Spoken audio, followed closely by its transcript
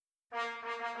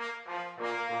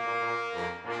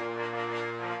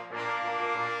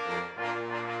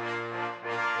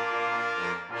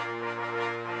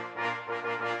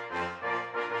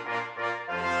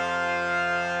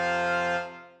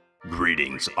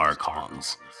Greetings,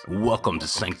 Archons. Welcome to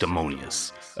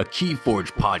Sanctimonious, a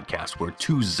Keyforge podcast where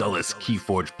two zealous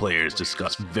Keyforge players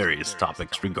discuss various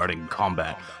topics regarding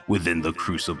combat within the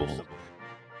Crucible.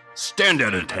 Stand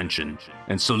at attention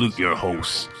and salute your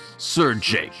hosts, Sir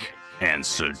Jake and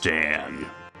Sir Dan.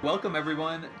 Welcome,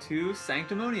 everyone, to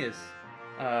Sanctimonious.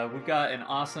 We've got an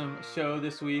awesome show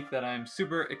this week that I'm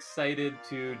super excited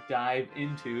to dive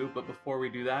into. But before we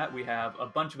do that, we have a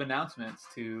bunch of announcements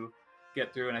to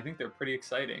get through, and I think they're pretty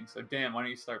exciting. So, Dan, why don't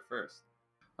you start first?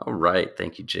 All right.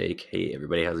 Thank you, Jake. Hey,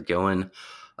 everybody. How's it going?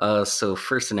 So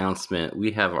first announcement, we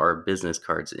have our business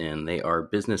cards in. They are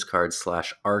business cards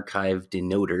 / archive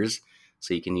denoters.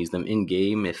 So you can use them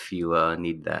in-game if you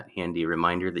need that handy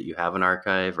reminder that you have an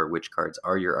archive or which cards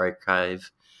are your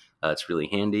archive. It's really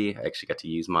handy. I actually got to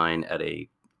use mine at a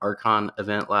Archon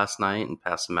event last night and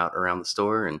pass them out around the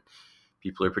store, and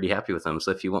people are pretty happy with them.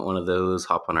 So if you want one of those,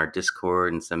 hop on our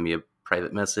Discord and send me a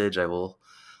private message. I will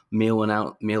mail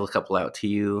a couple out to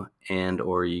you, and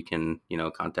or you can,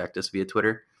 contact us via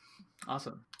Twitter.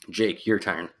 Awesome. Jake, your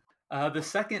turn. The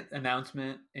second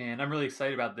announcement, and I'm really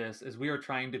excited about this, is we are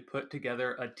trying to put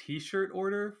together a t-shirt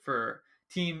order for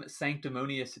Team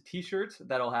Sanctimonious t-shirts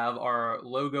that'll have our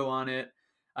logo on it,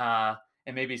 and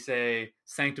maybe say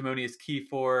Sanctimonious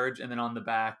Keyforge, and then on the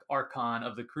back, Archon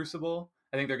of the Crucible.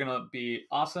 I think they're going to be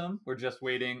awesome. We're just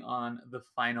waiting on the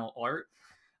final art.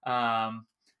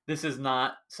 This is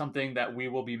not something that we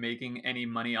will be making any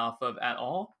money off of at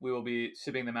all. We will be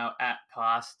shipping them out at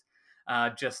cost,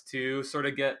 just to sort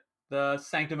of get the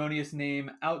Sanctimonious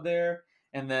name out there.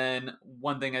 And then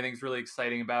one thing I think is really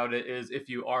exciting about it is if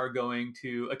you are going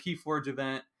to a Keyforge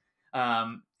event,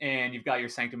 and you've got your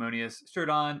Sanctimonious shirt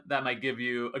on, that might give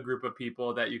you a group of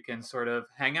people that you can sort of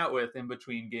hang out with in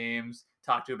between games,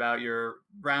 talk to about your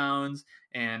rounds,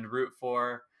 and root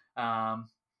for.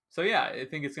 So yeah, I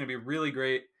think it's going to be really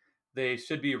great. They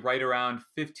should be right around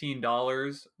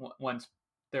 $15 once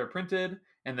they're printed,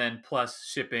 and then plus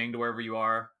shipping to wherever you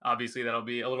are. Obviously, that'll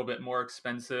be a little bit more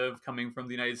expensive coming from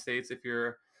the United States if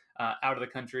you're out of the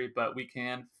country, but we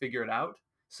can figure it out.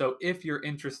 So if you're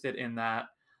interested in that,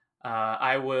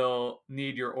 I will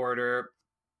need your order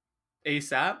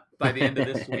ASAP by the end of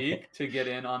this week to get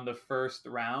in on the first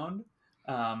round.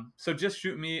 So just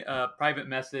shoot me a private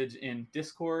message in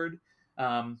Discord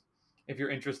if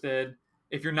you're interested.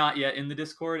 If you're not yet in the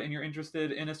Discord and you're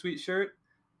interested in a sweet shirt,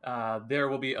 there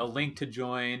will be a link to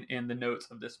join in the notes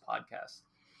of this podcast.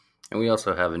 And we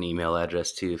also have an email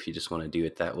address too if you just want to do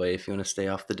it that way, if you want to stay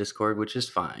off the Discord, which is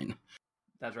fine.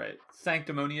 That's right.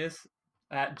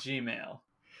 Sanctimonious@gmail.com.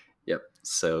 Yep.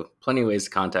 So plenty of ways to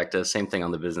contact us. Same thing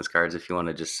on the business cards. If you want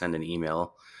to just send an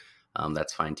email,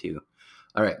 that's fine too.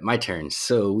 All right, my turn.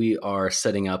 So we are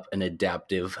setting up an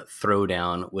adaptive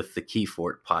throwdown with the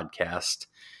Keyfort podcast,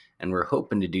 and we're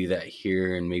hoping to do that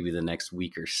here in maybe the next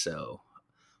week or so.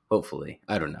 Hopefully.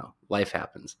 I don't know. Life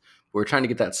happens. We're trying to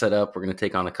get that set up. We're going to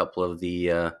take on a couple of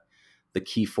the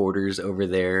Keyforters over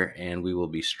there, and we will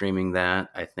be streaming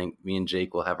that. I think me and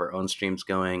Jake will have our own streams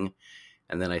going.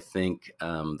 And then I think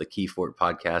the Keyfort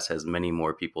podcast has many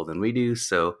more people than we do,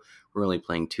 so we're only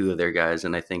playing two of their guys,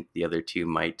 and I think the other two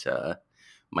might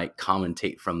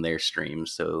commentate from their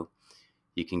streams. So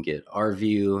you can get our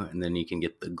view, and then you can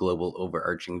get the global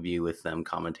overarching view with them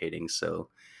commentating. So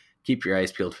keep your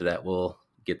eyes peeled for that. We'll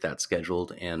get that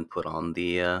scheduled and put on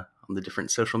the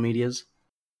different social medias.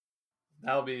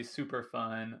 That'll be super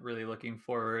fun. Really looking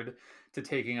forward to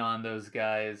taking on those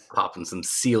guys. Popping some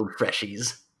sealed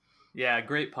freshies. Yeah,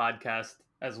 great podcast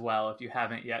as well. If you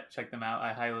haven't yet, check them out.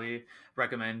 I highly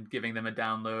recommend giving them a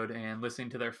download and listening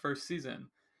to their first season.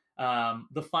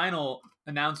 The final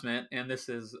announcement, and this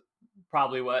is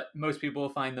probably what most people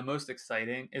find the most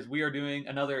exciting, is we are doing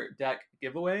another deck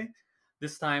giveaway.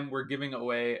 This time we're giving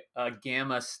away a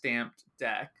Gamma stamped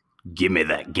deck. Give me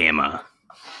that Gamma.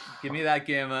 Give me that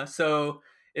Gamma. So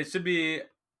it should be,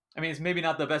 it's maybe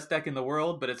not the best deck in the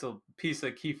world, but it's a piece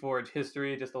of Keyforge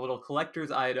history, just a little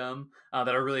collector's item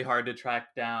that are really hard to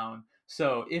track down.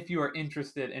 So if you are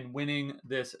interested in winning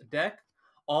this deck,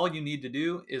 all you need to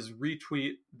do is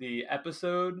retweet the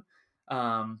episode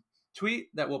tweet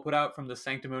that we'll put out from the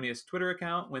Sanctimonious Twitter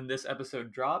account when this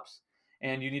episode drops.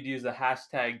 And you need to use the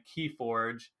hashtag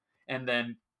Keyforge and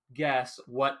then guess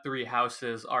what 3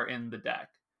 houses are in the deck.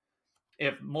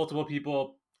 If multiple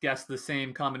people guess the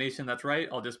same combination that's right,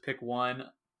 I'll just pick one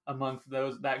amongst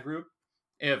that group.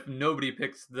 If nobody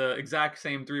picks the exact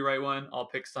same 3 right one, I'll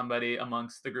pick somebody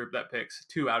amongst the group that picks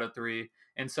 2 out of 3,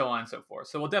 and so on and so forth.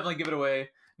 So we'll definitely give it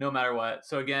away no matter what.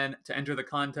 So again, to enter the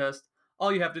contest,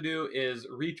 all you have to do is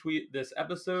retweet this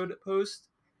episode post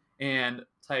and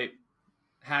type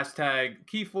hashtag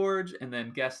Keyforge, and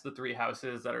then guess the 3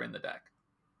 houses that are in the deck.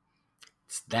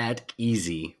 It's that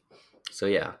easy. So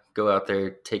yeah, go out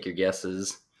there, take your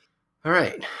guesses. All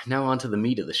right, now on to the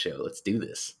meat of the show. Let's do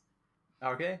this.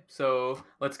 Okay, so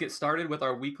let's get started with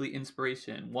our weekly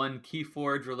inspiration. One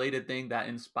Keyforge related thing that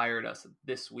inspired us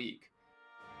this week.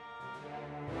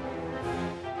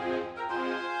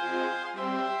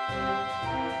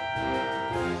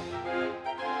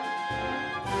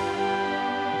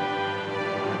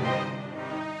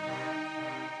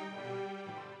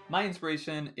 My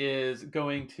inspiration is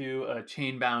going to a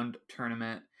Chainbound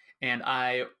tournament, and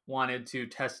I wanted to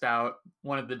test out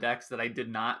one of the decks that I did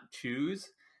not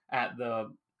choose at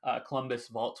the Columbus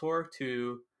Vault Tour.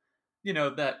 To,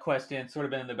 that question sort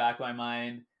of been in the back of my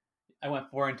mind. I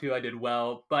went 4-2, I did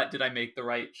well, but did I make the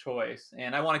right choice?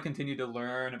 And I want to continue to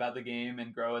learn about the game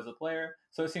and grow as a player,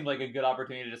 so it seemed like a good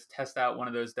opportunity to just test out one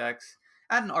of those decks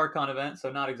at an Archon event,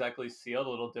 so not exactly sealed, a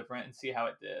little different, and see how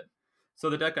it did. So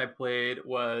the deck I played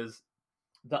was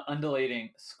the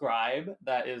Undulating Scribe.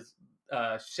 That is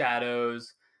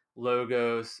Shadows,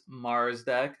 Logos, Mars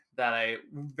deck that I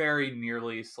very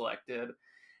nearly selected.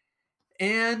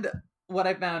 And what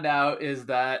I found out is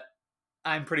that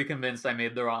I'm pretty convinced I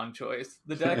made the wrong choice.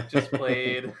 The deck just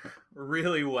played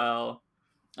really well.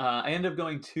 I ended up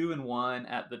going 2-1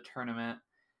 at the tournament,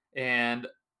 and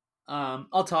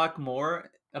I'll talk more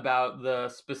about the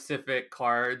specific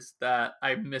cards that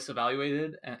I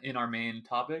misevaluated in our main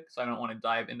topic, so I don't want to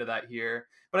dive into that here.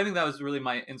 But I think that was really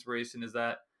my inspiration, is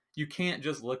that you can't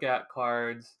just look at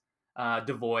cards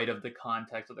devoid of the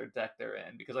context of their deck they're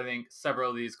in, because I think several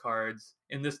of these cards,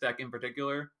 in this deck in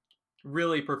particular,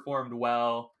 really performed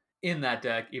well in that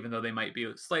deck, even though they might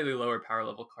be slightly lower power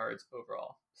level cards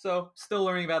overall. So still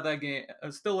learning about that game,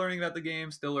 still learning about the game,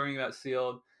 still learning about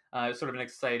Sealed. It's sort of an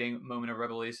exciting moment of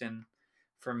revelation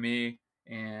for me,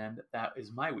 and that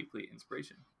is my weekly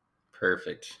inspiration.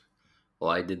 Perfect. Well,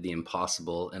 I did the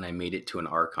impossible, and I made it to an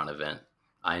Archon event.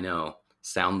 I know.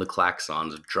 Sound the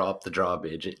klaxons, drop the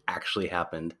drawbridge. It actually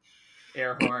happened.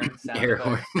 Air horn. Air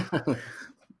horn.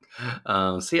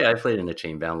 So yeah, I played in a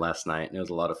Chainbound last night, and it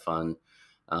was a lot of fun.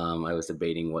 I was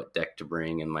debating what deck to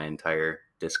bring, and my entire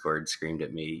Discord screamed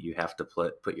at me, "You have to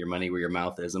put your money where your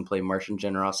mouth is and play Martian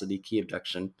Generosity Key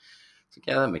Abduction." So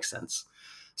yeah, that makes sense.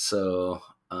 So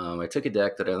I took a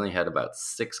deck that I only had about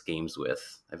 6 games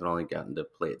with. I've only gotten to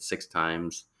play it 6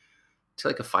 times. It's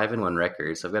like a 5-1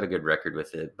 record, so I've got a good record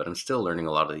with it, but I'm still learning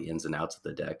a lot of the ins and outs of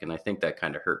the deck, and I think that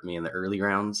kind of hurt me in the early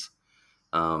rounds.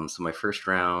 So my first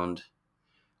round,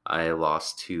 I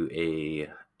lost to a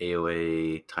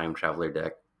AOA Time Traveler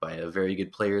deck by a very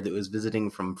good player that was visiting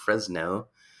from Fresno.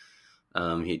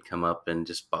 He'd come up and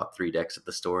just bought 3 decks at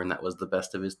the store, and that was the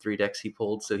best of his 3 decks he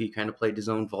pulled. So he kind of played his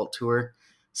own Vault Tour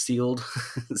sealed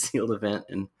event,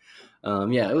 and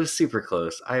yeah, it was super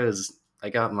close. I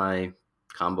got my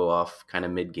combo off kind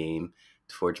of mid game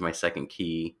to forge my second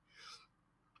key,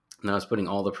 and I was putting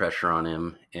all the pressure on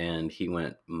him, and he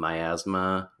went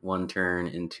Miasma one turn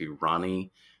into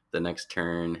Ronnie the next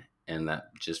turn, and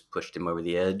that just pushed him over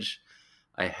the edge.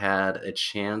 I had a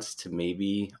chance to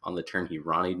maybe, on the turn he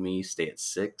Ronnied me, stay at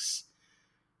 6.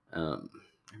 I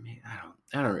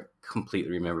don't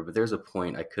completely remember, but there's a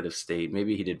point I could have stayed.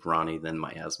 Maybe he did Ronnie, then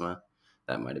Miasma.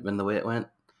 That might have been the way it went.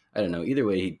 I don't know. Either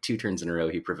way, 2 turns in a row,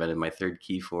 he prevented my 3rd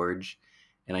Keyforge.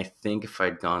 And I think if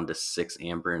I'd gone to 6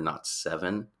 Amber and not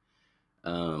 7,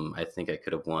 I think I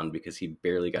could have won, because he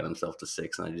barely got himself to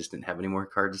 6, and I just didn't have any more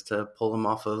cards to pull him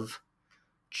off of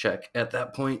check at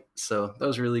that point. So that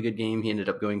was a really good game. He ended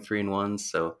up going 3-1,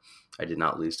 so I did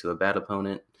not lose to a bad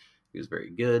opponent. He was very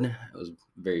good. It was a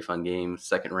very fun game.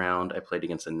 Second round, I played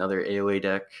against another AOA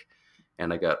deck,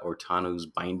 and I got Ortanu's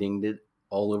Binding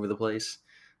all over the place.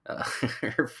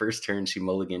 Her first turn, she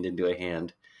mulliganed into a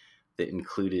hand that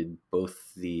included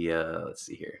both the, let's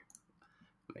see here,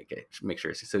 make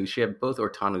sure. So she had both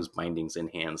Ortanu's Bindings in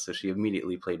hand, so she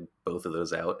immediately played both of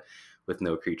those out with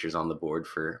no creatures on the board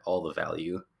for all the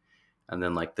value. And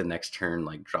then the next turn,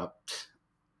 dropped,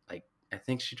 I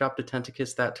think she dropped a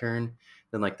Tentacus that turn.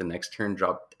 Then the next turn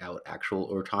dropped out actual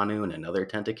Ortanu and another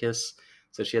Tentacus.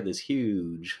 So she had this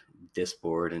huge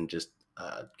disboard and just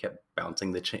kept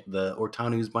bouncing the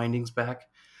Ortanu's Bindings back.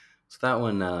 So that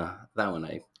one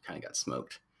I kind of got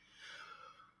smoked.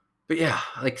 But yeah,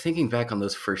 thinking back on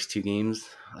those first 2 games,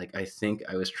 I think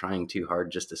I was trying too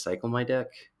hard just to cycle my deck,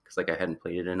 because I hadn't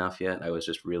played it enough yet. I was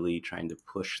just really trying to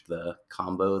push the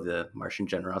combo, the Martian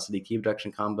Generosity Key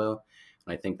Abduction combo,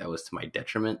 and I think that was to my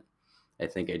detriment. I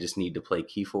think I just need to play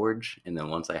Keyforge, and then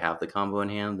once I have the combo in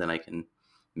hand, then I can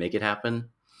make it happen.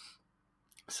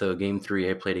 So game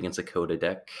 3, I played against a Coda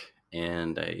deck,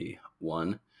 and I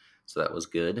won. so that was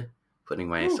good. Putting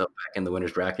myself back in the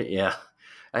winner's bracket. Yeah,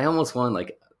 I almost won.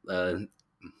 Like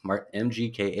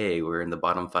MGKA were in the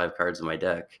bottom 5 cards of my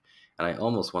deck, and I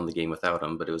almost won the game without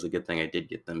him. But it was a good thing I did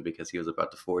get them because he was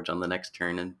about to forge on the next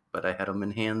turn, but I had him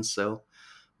in hand, so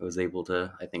I was able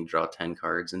to, I think, draw 10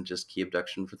 cards and just key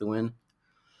abduction for the win.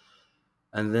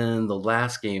 And then the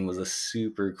last game was a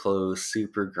super close,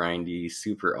 super grindy,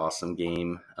 super awesome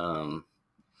game.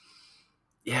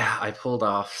 Yeah, I pulled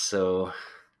off. So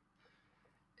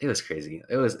it was crazy.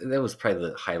 That was probably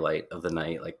the highlight of the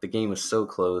night. Like the game was so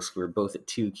close. We were both at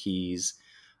 2 keys.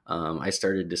 I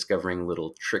started discovering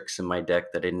little tricks in my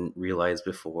deck that I didn't realize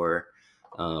before.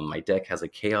 My deck has a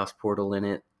Chaos Portal in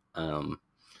it.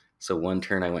 So one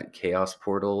turn I went Chaos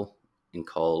Portal and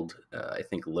called, I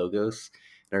think, Logos.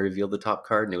 And I revealed the top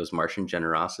card, and it was Martian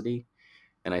Generosity.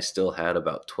 And I still had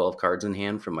about 12 cards in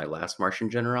hand from my last Martian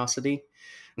Generosity.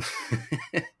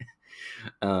 And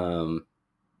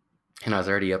I was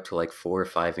already up to like 4 or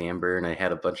 5 amber, and I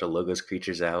had a bunch of Logos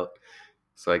creatures out.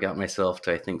 So I got myself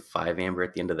to, I think, 5 amber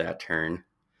at the end of that turn.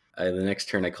 The next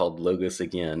turn I called Logos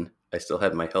again. I still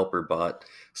had my Helper bot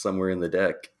somewhere in the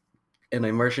deck. And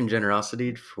I Martian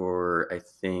Generosity for, I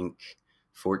think,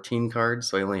 14 cards.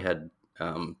 So I only had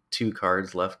 2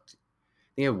 cards left. I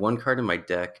think I have 1 card in my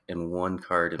deck and 1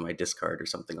 card in my discard or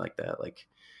something like that. Like,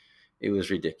 it was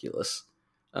ridiculous.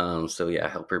 So yeah,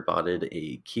 Helper botted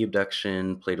a key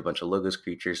abduction, played a bunch of Logos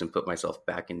creatures, and put myself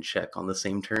back in check on the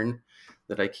same turn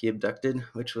that I key abducted,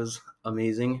 which was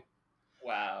amazing.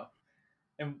 Wow.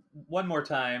 And one more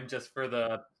time, just for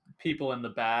the people in the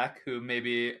back who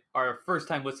maybe are first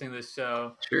time listening to this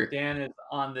show, Sure. Dan is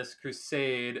on this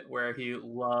crusade where he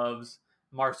loves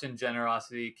Martian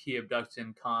Generosity Key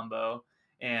Abduction combo.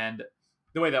 And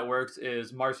the way that works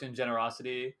is Martian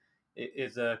Generosity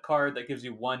is a card that gives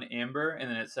you 1 amber, and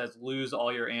then it says lose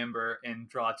all your amber and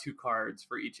draw 2 cards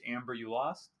for each amber you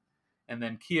lost. And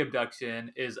then Key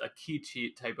Abduction is a key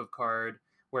cheat type of card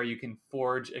where you can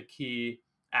forge a key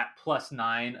at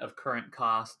 +9 of current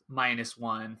cost,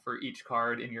 -1 for each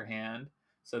card in your hand.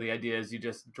 So the idea is you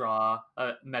just draw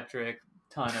a metric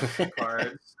ton of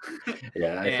cards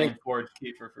Yeah, I and think forge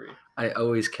key for free. I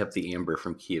always kept the amber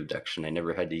from key abduction. I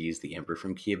never had to use the amber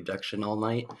from key abduction all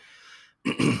night.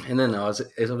 And then I was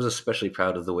especially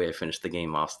proud of the way I finished the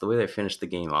game off. So the way I finished the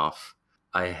game off,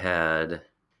 I had,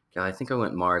 God, I think I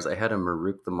went Mars. I had a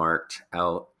Maruk the Marked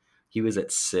out. He was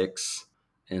at 6,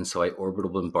 and so I orbital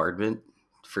bombardment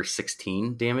for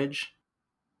 16 damage.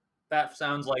 That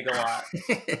sounds like a lot.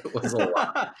 It was a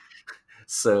lot.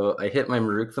 So I hit my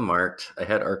Maruk the Marked. I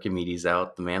had Archimedes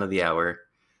out, the man of the hour,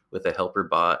 with a Helper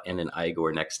bot and an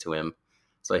Igor next to him.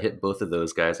 So I hit both of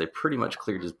those guys. I pretty much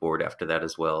cleared his board after that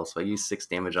as well. So I used 6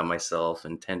 damage on myself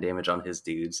and 10 damage on his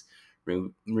dudes.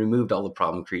 Removed all the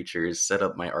problem creatures, set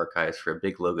up my archives for a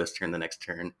big Logos turn the next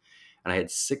turn. And I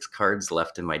had 6 cards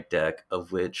left in my deck,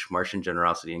 of which Martian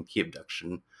Generosity and Key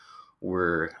Abduction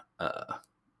were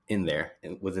in there,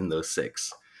 within those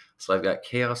 6. So I've got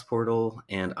Chaos Portal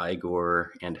and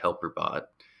Igor and Helper Bot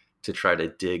to try to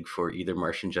dig for either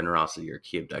Martian Generosity or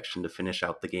Key Abduction to finish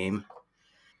out the game.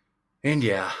 And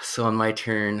yeah, so on my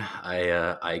turn,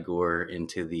 I Igor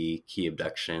into the Key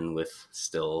Abduction with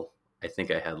still, I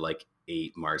think I had like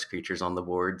 8 Mars creatures on the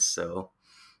board, so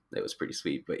that was pretty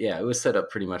sweet. But yeah, it was set up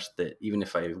pretty much that even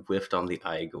if I whiffed on the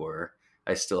Igor,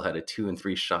 I still had a 2 and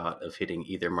 3 shot of hitting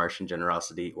either Martian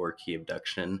Generosity or Key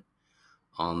Abduction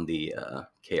on the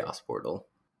Chaos Portal.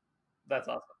 That's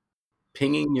awesome.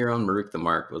 Pinging your own Maruk the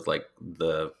Marked was like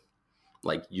the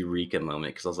eureka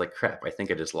moment, because I was like, crap, I think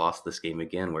I just lost this game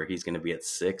again where he's going to be at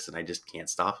 6 and I just can't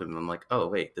stop him. I'm like, oh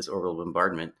wait, this orbital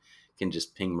bombardment can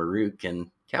just ping Maruk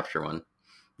and capture one.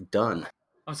 Done.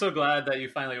 I'm so glad that you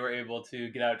finally were able to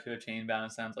get out to a chain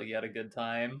bound. Sounds like you had a good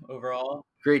time overall.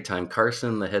 Great time.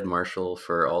 Carson, the head marshal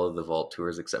for all of the Vault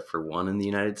tours except for one in the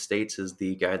United States, is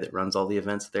the guy that runs all the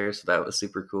events there. So that was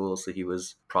super cool. So he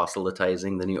was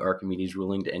proselytizing the new Archimedes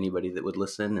ruling to anybody that would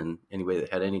listen and anybody that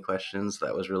had any questions.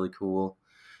 That was really cool.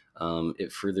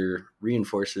 It further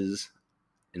reinforces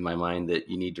in my mind that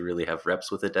you need to really have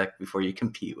reps with a deck before you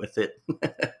compete with it.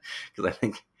 Because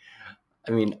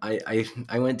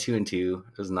I went 2 and 2.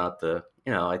 It was not the,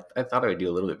 I thought I would do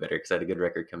a little bit better because I had a good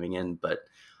record coming in, but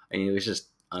it was just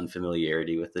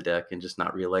unfamiliarity with the deck and just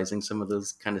not realizing some of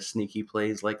those kind of sneaky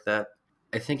plays like that.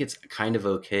 I think it's kind of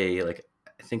okay. Like,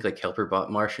 I think like Helper Bot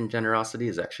Martian Generosity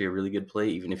is actually a really good play,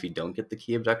 even if you don't get the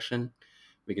Key Abduction,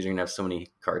 because you're going to have so many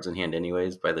cards in hand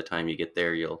anyways. By the time you get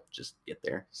there, you'll just get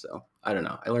there. So I don't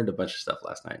know. I learned a bunch of stuff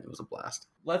last night. It was a blast.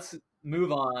 Let's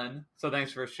move on. So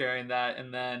thanks for sharing that.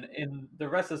 And then in the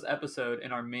rest of this episode,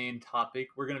 in our main topic,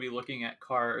 we're going to be looking at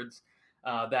cards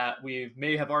that we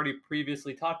may have already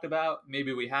previously talked about,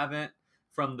 maybe we haven't,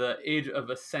 from the Age of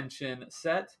Ascension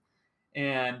set.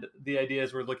 And the idea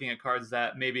is we're looking at cards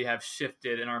that maybe have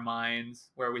shifted in our minds,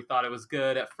 where we thought it was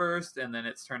good at first and then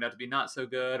it's turned out to be not so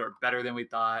good or better than we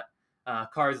thought.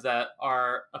 Cards that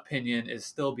our opinion is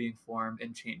still being formed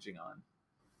and changing on.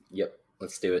 Yep,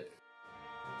 let's do it.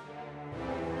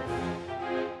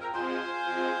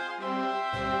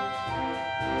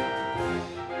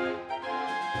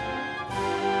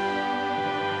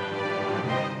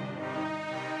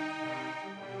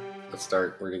 Let's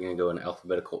start. We're going to go in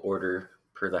alphabetical order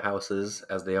per the houses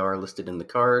as they are listed in the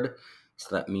card.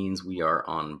 So that means we are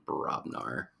on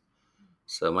Brobnar.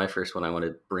 So my first one I want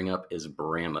to bring up is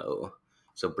Brammo.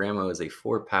 So Brammo is a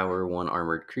 4-power, 1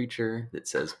 armored creature that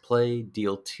says play,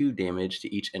 deal 2 damage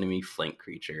to each enemy flank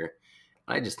creature.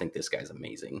 I just think this guy's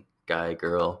amazing. Guy,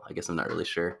 girl, I guess I'm not really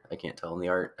sure. I can't tell in the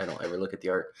art. I don't ever look at the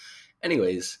art.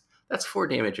 Anyways, that's 4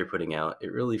 damage you're putting out.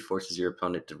 It really forces your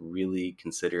opponent to really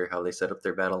consider how they set up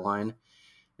their battle line.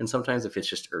 And sometimes if it's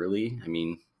just early, I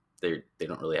mean, they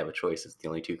don't really have a choice. It's the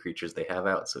only 2 creatures they have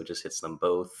out, so it just hits them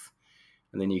both.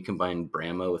 And then you combine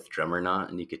Brammo with Drummerknot,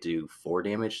 and you could do 4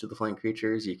 damage to the flank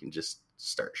creatures. You can just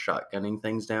start shotgunning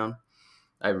things down.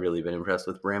 I've really been impressed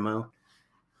with Brammo.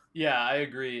 Yeah, I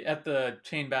agree. At the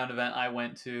Chainbound event I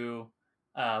went to,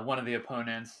 one of the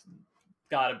opponents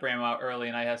got a Brammo out early,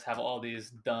 and I just have all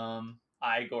these dumb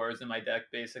Igors in my deck,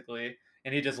 basically.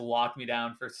 And he just locked me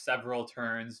down for several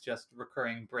turns, just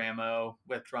recurring Brammo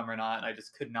with Drummerknot, and I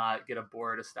just could not get a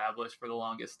board established for the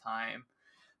longest time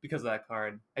because of that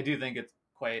card. I do think it's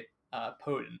quite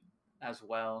potent as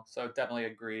well, so definitely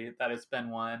agree that it's been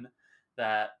one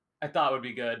that I thought would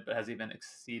be good, but has even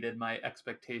exceeded my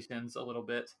expectations a little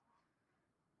bit.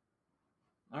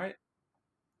 All right,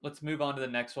 let's move on to the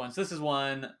next one. So this is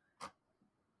one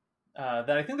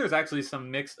that I think there's actually some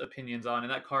mixed opinions on,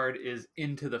 and that card is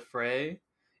Into the Fray.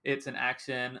 It's an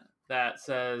action that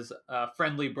says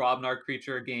friendly Brobnar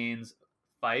creature gains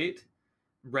fight,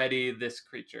 ready this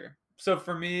creature. So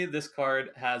for me, this card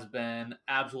has been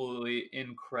absolutely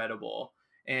incredible.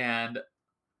 And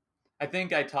I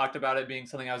think I talked about it being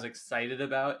something I was excited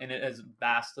about, and it has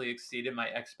vastly exceeded my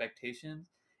expectations.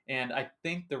 And I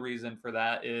think the reason for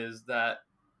that is that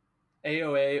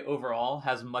AOA overall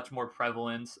has much more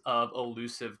prevalence of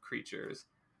elusive creatures,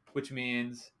 which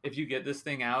means if you get this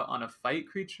thing out on a fight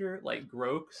creature, like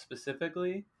Groak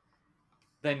specifically,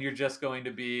 then you're just going to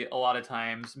be a lot of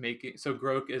times making. So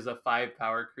Groak is a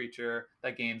 5-power creature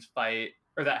that gains fight,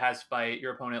 or that has fight.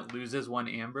 Your opponent loses 1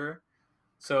 amber.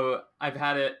 So I've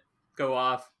had it go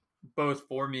off both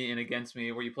for me and against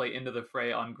me, where you play Into the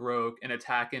Fray on Groak and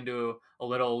attack into a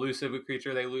little elusive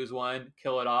creature, they lose 1,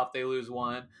 kill it off, they lose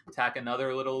 1, attack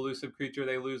another little elusive creature,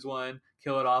 they lose 1,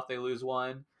 kill it off, they lose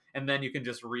 1, and then you can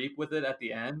just reap with it at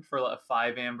the end for a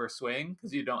 5 amber swing,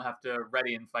 because you don't have to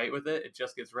ready and fight with it. It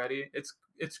just gets ready. It's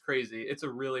crazy. It's a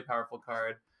really powerful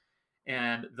card.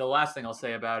 And the last thing I'll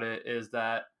say about it is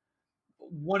that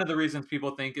one of the reasons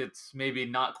people think it's maybe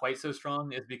not quite so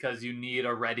strong is because you need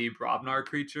a ready Brobnar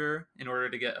creature in order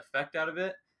to get effect out of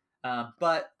it.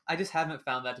 But I just haven't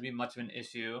found that to be much of an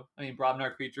issue. I mean,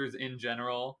 Brobnar creatures in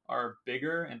general are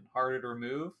bigger and harder to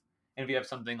remove. And if you have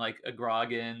something like a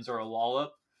Groggins or a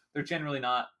Lollop, they're generally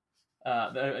not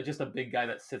just a big guy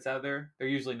that sits out there. They're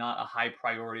usually not a high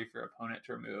priority for your opponent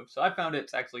to remove. So I found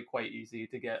it's actually quite easy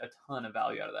to get a ton of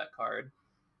value out of that card.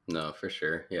 No, for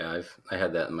sure. Yeah, I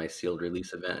had that in my sealed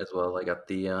release event as well. I got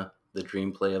the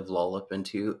dream play of Lollop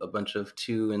into a bunch of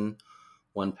 2 and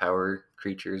 1 power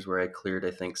creatures where I cleared,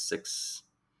 I think, six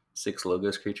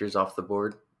Logos creatures off the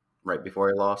board right before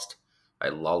I lost. I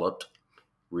Lolloped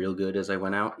real good as I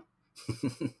went out.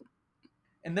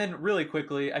 And then really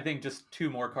quickly, I think just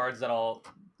 2 more cards that I'll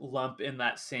lump in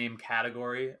that same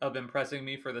category of impressing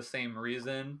me for the same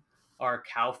reason are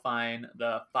Calfine,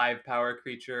 the 5-power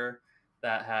creature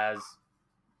that has,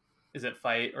 is it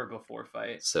fight or before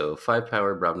fight? So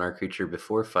 5-power Brobnar creature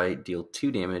before fight, deal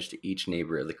 2 damage to each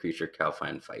neighbor of the creature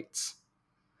Calfine fights.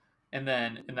 And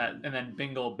then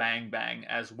Bingle Bang Bang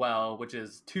as well, which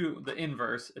is the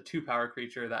inverse, a 2-power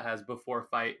creature that has before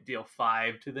fight, deal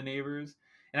 5 to the neighbors.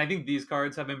 And I think these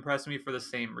cards have impressed me for the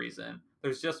same reason.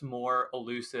 There's just more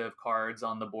elusive cards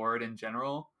on the board in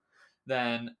general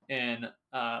than in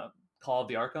Call of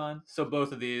the Archon. So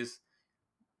both of these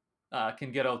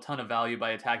can get a ton of value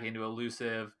by attacking into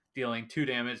elusive, dealing 2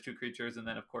 damage to creatures, and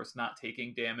then of course not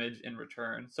taking damage in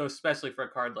return. So especially for a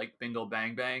card like Bingle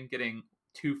Bang Bang, getting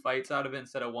 2 fights out of it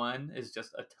instead of 1 is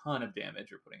just a ton of damage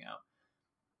you're putting out.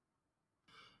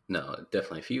 No,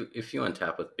 definitely. If you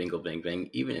untap with Bingle Bang Bang,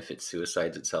 even if it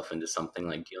suicides itself into something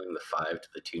like dealing the 5 to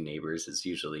the 2 neighbors, is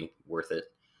usually worth it.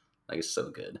 Like, it's so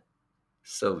good.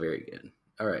 So very good.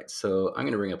 All right, so I'm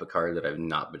going to bring up a card that I've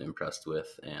not been impressed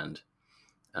with, and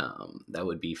that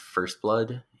would be First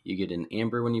Blood. You get an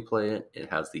amber when you play it. It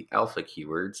has the alpha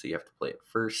keyword, so you have to play it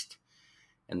first.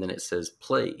 And then it says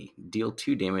play, deal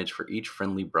 2 damage for each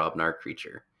friendly Brobnar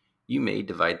creature. You may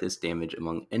divide this damage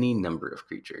among any number of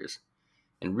creatures.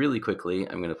 And really quickly,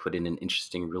 I'm going to put in an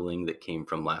interesting ruling that came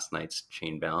from last night's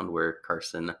Chainbound, where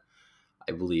Carson,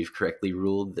 I believe, correctly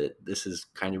ruled that this is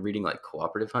kind of reading like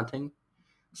cooperative hunting.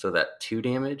 So that 2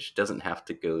 damage doesn't have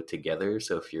to go together.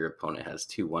 So if your opponent has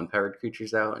 2 1-powered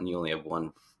creatures out and you only have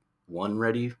one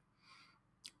ready,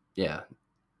 yeah,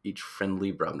 each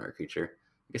friendly Brobnar creature.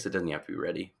 I guess it doesn't have to be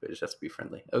ready, but it just has to be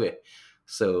friendly. Okay,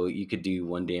 so you could do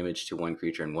 1 damage to one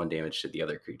creature and 1 damage to the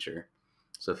other creature.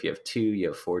 So if you have 2, you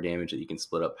have 4 damage that you can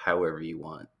split up however you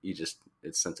want.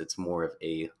 Since it's more of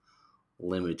a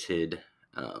limited,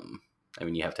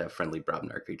 you have to have friendly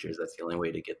Brobnar creatures. That's the only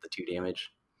way to get the 2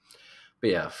 damage. But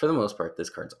yeah, for the most part,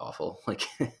 this card's awful. Like,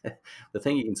 the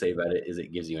thing you can say about it is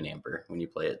it gives you an amber when you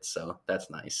play it, so that's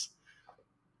nice.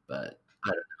 But I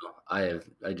don't know. I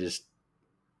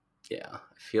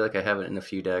feel like I have it in a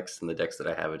few decks, and the decks that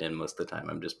I have it in most of the time,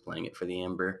 I'm just playing it for the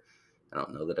amber. I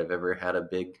don't know that I've ever had a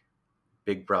big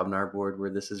Brobnar board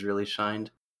where this has really shined.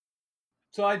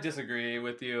 So I disagree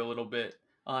with you a little bit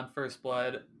on First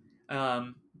Blood.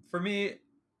 For me,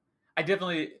 I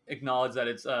definitely acknowledge that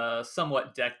it's a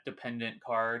somewhat deck dependent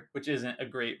card, which isn't a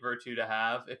great virtue to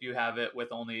have if you have it with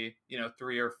only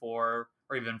 3 or 4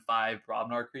 or even 5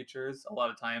 Brobnar creatures. A lot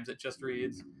of times it just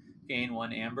reads gain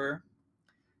 1 amber.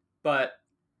 But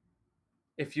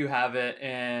if you have it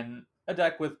in a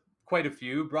deck with quite a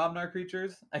few Brobnar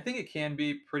creatures, I think it can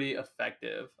be pretty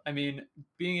effective. I mean,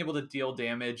 being able to deal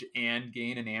damage and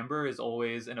gain an amber is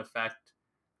always an effect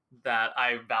that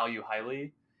I value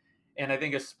highly. And I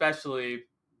think especially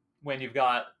when you've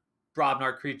got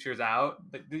Brobnar creatures out,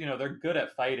 they're good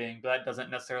at fighting, but that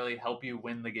doesn't necessarily help you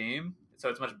win the game. So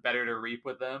it's much better to reap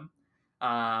with them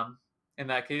in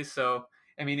that case. So,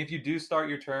 I mean, if you do start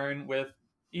your turn with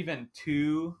even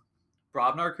 2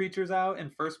 Brobnar creatures out in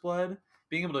First Blood,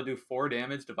 being able to do 4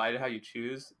 damage divided how you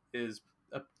choose is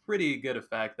a pretty good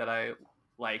effect that I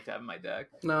like to have in my deck.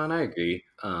 No, and I agree.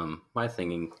 My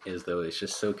thinking is, though, it's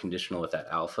just so conditional with that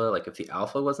alpha. Like, if the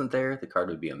alpha wasn't there, the card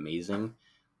would be amazing.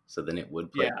 So then it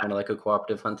would play kind of like a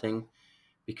cooperative hunting.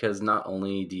 Because not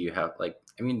only do you have,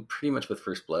 pretty much with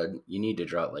First Blood, you need to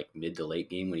draw it like mid to late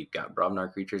game when you've got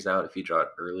Brobnar creatures out. If you draw it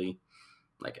early,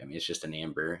 it's just an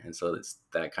amber. And so it's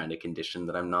that kind of condition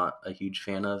that I'm not a huge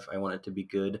fan of. I want it to be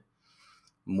good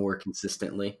more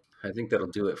consistently. I think that'll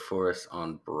do it for us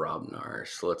on Brobnar.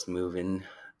 So let's move in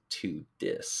to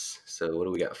Dis. So what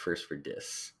do we got first for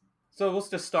Dis? So we'll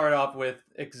just start off with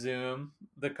Exhume,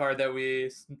 the card that we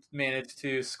managed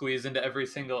to squeeze into every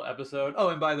single episode. Oh,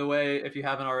 and by the way, if you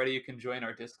haven't already, you can join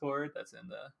our Discord. That's in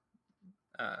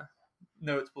the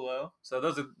notes below. So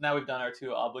now we've done our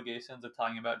 2 obligations of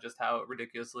talking about just how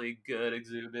ridiculously good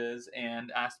Exhume is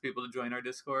and asked people to join our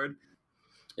Discord.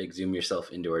 Exhume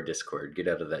yourself into our Discord. Get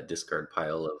out of that discard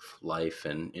pile of life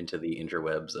and into the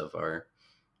interwebs of our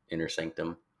inner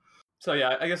sanctum. So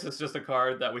yeah, I guess it's just a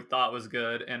card that we thought was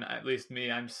good, and at least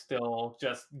me, I'm still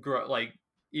just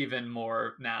even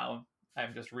more now.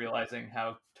 I'm just realizing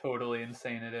how totally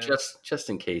insane it is. Just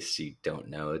in case you don't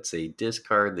know, it's a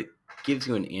discard that gives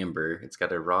you an amber. It's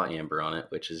got a raw amber on it,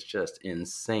 which is just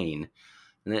insane.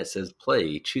 And then it says,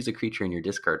 play, choose a creature in your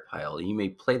discard pile. You may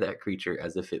play that creature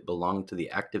as if it belonged to the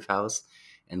active house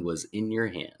and was in your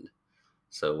hand.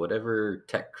 So whatever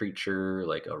tech creature,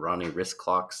 like a Ronnie Wrist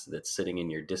Clocks, that's sitting in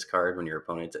your discard when your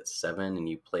opponent's at 7, and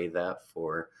you play that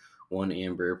for 1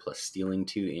 amber plus stealing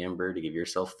 2 amber to give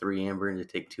yourself 3 amber and to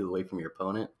take 2 away from your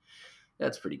opponent,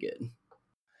 that's pretty good.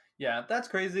 Yeah, that's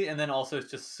crazy. And then also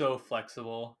it's just so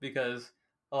flexible because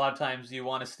a lot of times you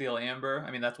want to steal amber.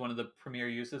 I mean, that's one of the premier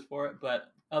uses for it.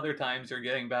 But other times you're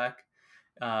getting back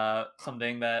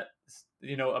something that,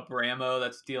 a Bramo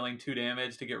that's dealing 2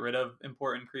 damage to get rid of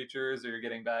important creatures, or you're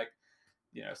getting back,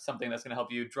 something that's going to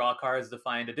help you draw cards to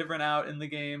find a different out in the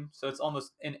game. So it's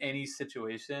almost in any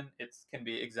situation, it can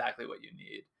be exactly what you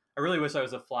need. I really wish I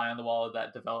was a fly on the wall at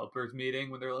that developers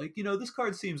meeting when they're like, this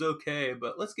card seems okay,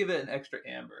 but let's give it an extra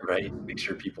amber. Right. Make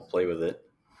sure people play with it.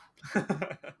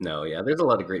 No, yeah, there's a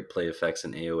lot of great play effects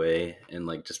in AoA,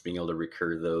 and just being able to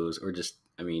recur those, or just,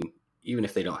 even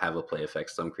if they don't have a play effect,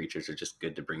 some creatures are just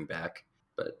good to bring back.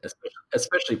 But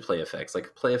especially play effects, like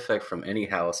a play effect from any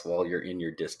house while you're in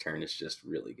your disc turn is just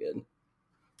really good.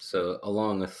 So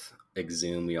along with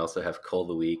Exhume, we also have Cull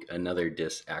the Weak, another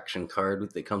dis action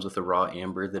card that comes with a raw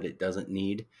amber that it doesn't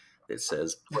need. That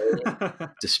says play,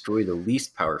 destroy the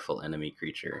least powerful enemy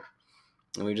creature.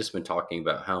 And we've just been talking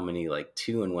about how many like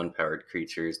 2 and 1 powered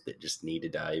creatures that just need to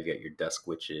die. You've got your Dusk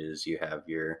Witches, you have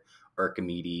your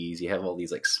Archimedes, you have all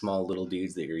these like small little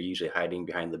dudes that are usually hiding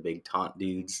behind the big taunt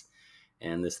dudes.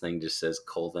 And this thing just says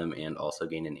cull them and also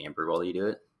gain an amber while you do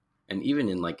it. And even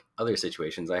in like other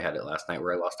situations, I had it last night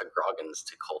where I lost a Groggins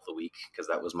to Cull the Weak because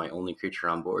that was my only creature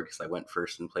on board because I went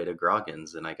first and played a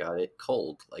Groggins and I got it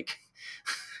cold. Like,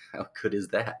 how good is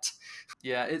that?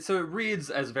 Yeah, so it reads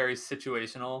as very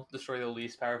situational, destroy the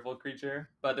least powerful creature,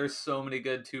 but there's so many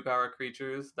good 2-power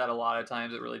creatures that a lot of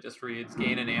times it really just reads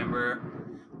gain an amber,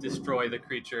 destroy the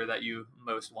creature that you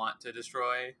most want to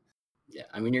destroy. Yeah,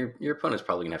 I mean your opponent's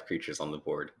probably gonna have creatures on the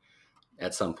board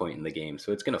at some point in the game,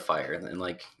 so it's gonna fire. And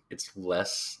like it's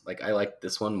less like I like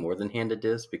this one more than Hand of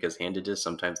Dis because Hand of Dis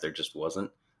sometimes there just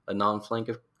wasn't a non-flank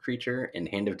of creature, and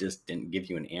Hand of Dis didn't give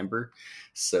you an amber.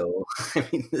 So I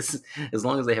mean, this as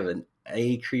long as they have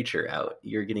a creature out,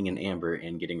 you're getting an amber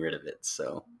and getting rid of it.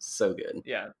 So good.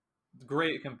 Yeah,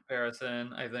 great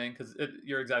comparison, I think, because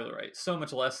you're exactly right. So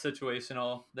much less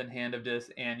situational than Hand of Dis,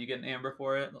 and you get an amber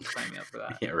for it. Let's sign me up for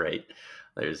that. Yeah, right.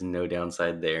 There's no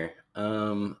downside there.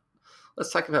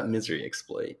 Let's talk about Misery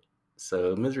Exploit.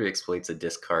 So Misery Exploit's a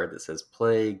discard that says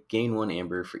play, gain 1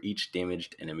 amber for each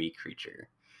damaged enemy creature.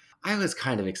 I was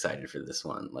kind of excited for this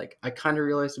one. Like, I kind of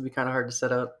realized it'd be kind of hard to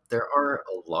set up. There are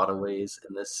a lot of ways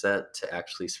in this set to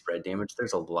actually spread damage.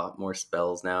 There's a lot more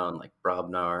spells now, and like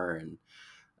Brobnar, and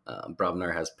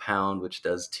Brobnar has Pound, which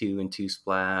does 2 and 2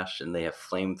 splash, and they have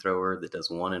Flamethrower that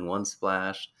does 1 and 1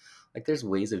 splash. Like, there's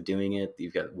ways of doing it.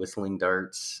 You've got Whistling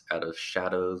Darts out of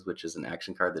Shadows, which is an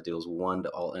action card that deals 1 to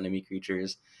all enemy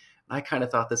creatures. And I kind of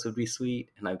thought this would be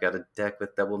sweet, and I've got a deck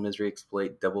with double Misery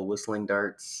Exploit, double Whistling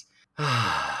Darts.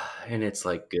 And it's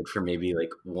like good for maybe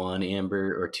like 1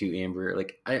 amber or 2 amber.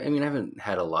 Like, I mean, I haven't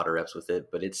had a lot of reps with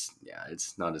it, but it's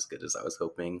not as good as I was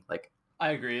hoping. Like,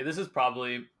 I agree. This is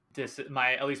probably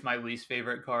at least my least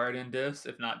favorite card in Dis,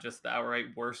 if not just the outright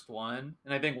worst one.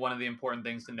 And I think one of the important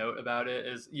things to note about it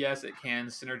is, yes, it can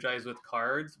synergize with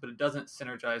cards, but it doesn't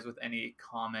synergize with any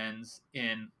commons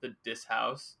in the Dis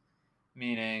house,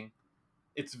 meaning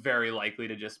it's very likely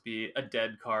to just be a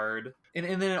dead card.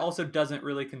 And then it also doesn't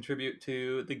really contribute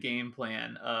to the game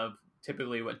plan of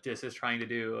typically what Dis is trying to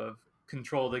do, of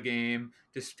control the game,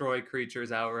 destroy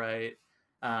creatures outright.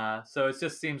 So it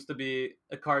just seems to be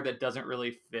a card that doesn't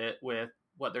really fit with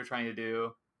what they're trying to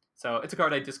do. So it's a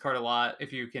card I discard a lot.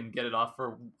 If you can get it off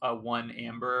for a 1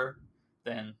 amber,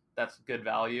 then that's good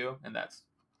value, and that's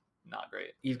not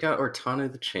great. You've got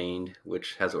Ortanu the Chained,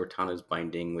 which has Ortanu's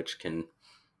Binding, which can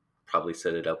probably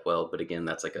set it up well. But again,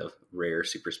 that's like a rare,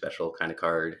 super special kind of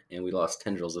card. And we lost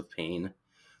Tendrils of Pain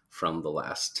from the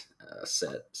last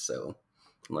set. So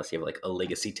unless you have like a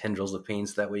Legacy Tendrils of Pain,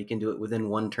 so that way you can do it within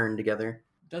 1 turn together.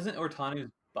 Doesn't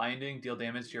Ortanu's Binding deal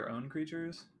damage to your own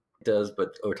creatures? It does,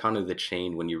 but Ortanu the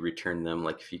Chained, when you return them,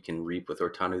 like if you can reap with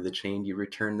Ortanu the Chained, you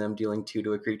return them dealing 2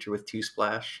 to a creature with 2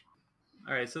 splash.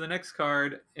 All right, so the next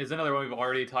card is another one we've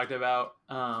already talked about,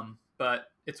 but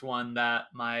it's one that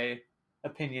my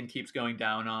opinion keeps going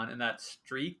down on, and that's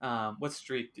Streak. What's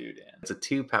Streak do, Dan? It's a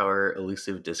 2-power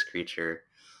elusive disc creature.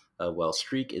 While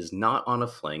Streak is not on a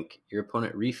flank, your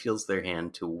opponent refills their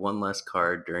hand to 1 less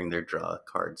card during their draw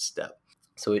card step.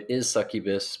 So it is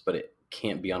Succubus, but it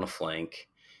can't be on a flank.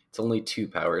 It's only 2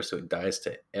 power, so it dies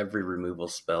to every removal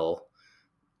spell,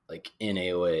 like in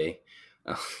AoA.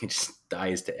 It just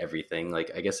dies to everything. Like,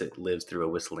 I guess it lives through a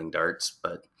Whistling Darts,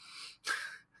 but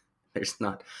there's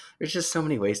just so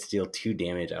many ways to deal 2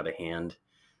 damage out of hand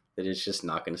that it's just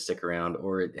not going to stick around,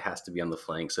 or it has to be on the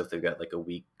flank. So if they've got like a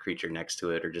weak creature next to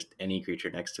it, or just any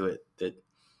creature next to it that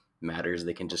matters,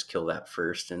 they can just kill that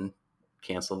first and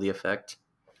cancel the effect.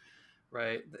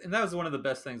 Right, and that was one of the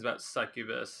best things about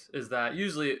Succubus, is that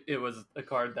usually it was a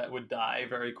card that would die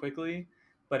very quickly,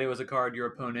 but it was a card your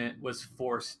opponent was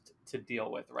forced to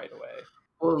deal with right away.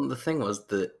 Well, the thing was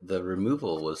the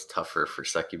removal was tougher for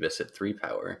Succubus at 3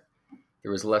 power.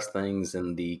 There was less things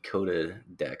in the Coda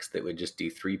decks that would just do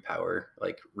 3 power,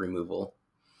 like removal.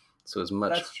 So it was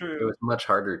much. That's true. It was much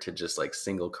harder to just like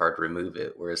single card remove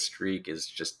it, whereas Streak is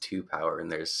just 2 power, and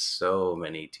there's so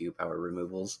many 2 power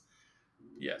removals.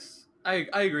 Yes, I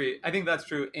agree. I think that's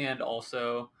true, and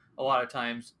also a lot of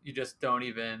times you just don't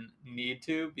even need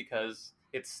to, because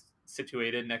it's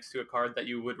situated next to a card that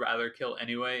you would rather kill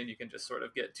anyway, and you can just sort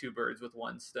of get 2 birds with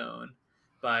 1 stone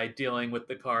by dealing with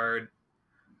the card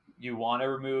you want to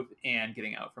remove and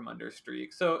getting out from under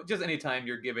Streak. So just anytime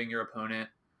you're giving your opponent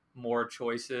more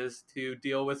choices to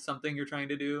deal with something you're trying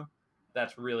to do.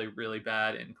 That's really, really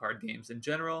bad in card games in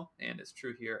general, and it's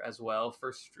true here as well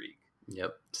for Streak.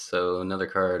 Yep. So another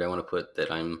card I want to put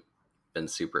that I'm been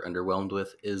super underwhelmed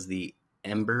with is the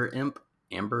Amber Imp.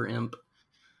 I'm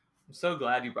so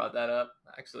glad you brought that up.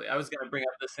 Actually, I was going to bring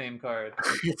up the same card.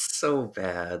 It's so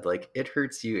bad. Like, it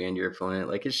hurts you and your opponent.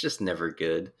 Like, it's just never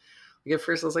good. Like, at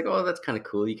first I was like, oh, that's kind of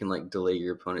cool. You can, like, delay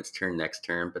your opponent's turn next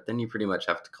turn, but then you pretty much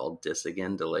have to call dis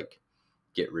again to, like,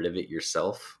 get rid of it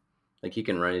yourself. Like, you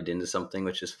can run it into something,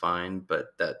 which is fine,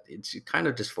 but that it's kind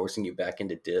of just forcing you back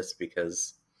into dis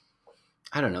because,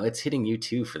 I don't know, it's hitting you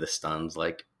too for the stuns.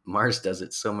 Like, Mars does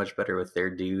it so much better with their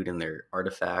dude and their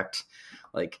artifact.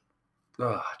 Like,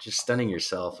 just stunning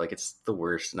yourself, like, it's the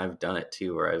worst. And I've done it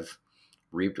too, where I've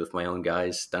reaped with my own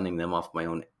guys, stunning them off my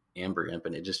own Amber Imp,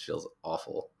 and it just feels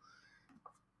awful.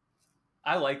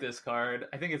 I like this card.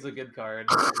 I think it's a good card.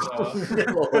 So.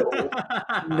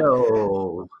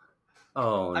 No.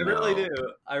 Oh, I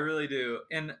really do.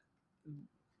 And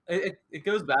it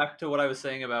goes back to what I was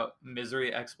saying about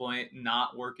Misery Exploit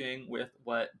not working with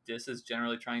what Dis is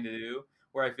generally trying to do,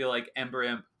 where I feel like Ember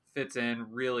Imp fits in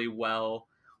really well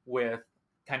with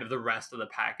kind of the rest of the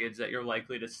package that you're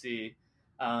likely to see.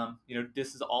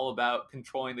 Dis is all about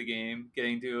controlling the game,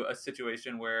 getting to a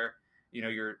situation where,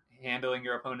 you're handling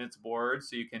your opponent's board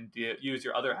so you can use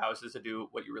your other houses to do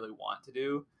what you really want to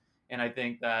do. And I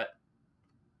think that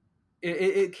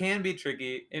it can be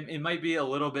tricky. It might be a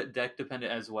little bit deck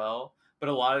dependent as well, but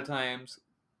a lot of times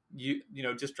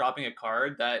just dropping a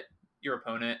card that your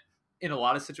opponent, in a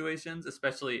lot of situations,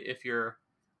 especially if you're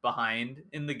behind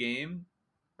in the game,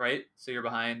 right? So you're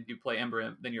behind, you play Ember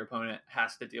Imp, then your opponent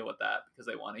has to deal with that because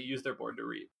they want to use their board to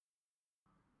reap.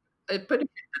 But then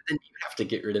you have to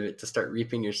get rid of it to start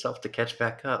reaping yourself to catch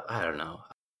back up. I don't know.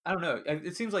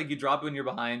 It seems like you drop it when you're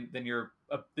behind, then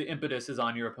the impetus is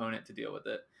on your opponent to deal with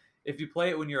it. If you play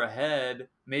it when you're ahead,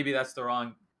 maybe that's the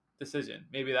wrong decision.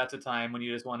 Maybe that's a time when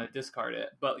you just want to discard it,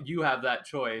 but you have that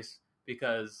choice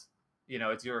because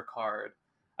it's your card.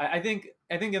 I think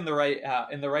in the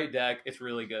right deck, it's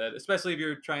really good, especially if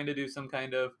you're trying to do some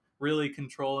kind of really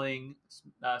controlling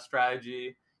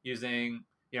strategy using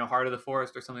Heart of the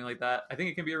Forest or something like that. I think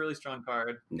it can be a really strong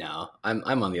card. No,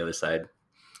 I'm on the other side.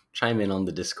 Chime in on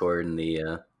the Discord and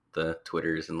the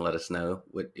Twitters and let us know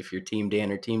if you're Team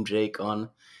Dan or Team Jake on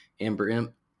Amber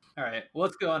Imp. All right, well,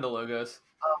 let's go on to logos.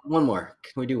 One more.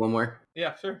 Can we do one more?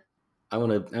 Yeah, sure. I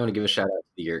want to give a shout out to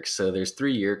the Yerks. So there's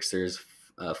 3 Yerks. There's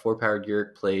 4-powered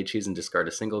Yerk, play, choose and discard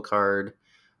a single card.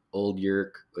 Old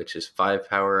Yerk, which is 5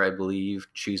 power, I believe.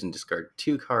 Choose and discard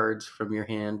 2 cards from your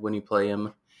hand when you play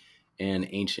him. And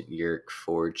Ancient Yerk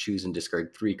for choose and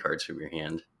discard 3 cards from your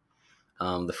hand.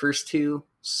 The first 2,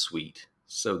 sweet.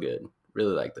 So good.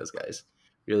 Really like those guys.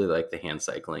 Really like the hand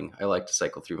cycling. I like to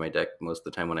cycle through my deck most of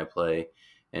the time when I play.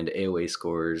 And AoE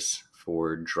scores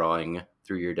for drawing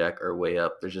through your deck are way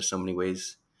up. There's just so many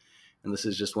ways. And this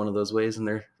is just one of those ways, and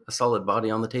they're a solid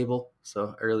body on the table.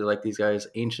 So I really like these guys.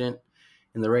 Ancient,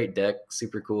 in the right deck,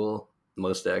 super cool.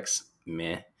 Most decks,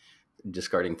 meh.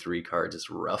 Discarding 3 cards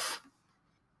is rough.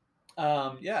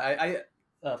 I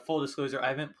full disclosure, I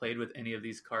haven't played with any of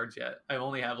these cards yet. I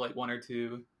only have like 1 or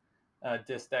 2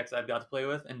 disc decks I've got to play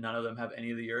with, and none of them have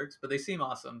any of the Yerks, but they seem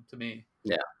awesome to me.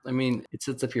 Yeah, I mean, it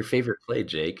sets up your favorite play,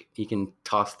 Jake. You can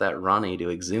toss that Ronnie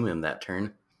to exhume him that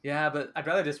turn. Yeah, but I'd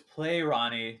rather just play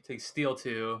Ronnie to steal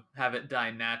 2, have it die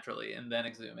naturally, and then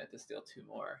exhume it to steal 2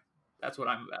 more. That's what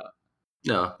I'm about.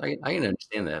 No, I can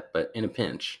understand that, but in a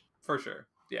pinch. For sure.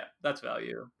 Yeah, that's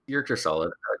value. Yerks are solid.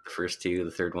 I like the first 2,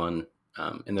 the third one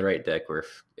in the right deck, where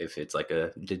if it's like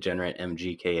a degenerate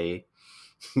MGKA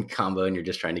combo and you're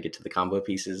just trying to get to the combo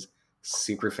pieces,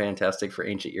 super fantastic for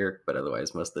Ancient Yerk, but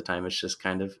otherwise most of the time it's just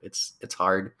kind of it's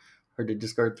hard to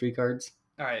discard 3 cards.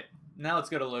 All right, now let's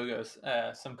go to logos.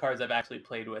 Some cards I've actually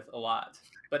played with a lot,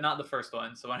 but not the first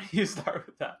one, so why don't you start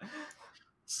with that?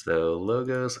 So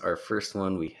logos, our first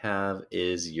one we have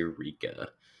is Eureka.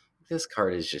 This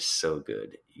card is just so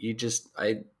good.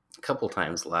 A couple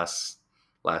times last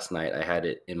night I had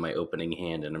it in my opening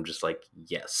hand and I'm just like,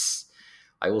 yes.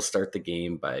 I will start the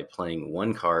game by playing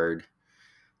 1 card,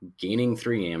 gaining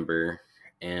 3 amber,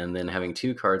 and then having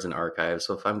 2 cards in archive.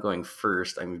 So if I'm going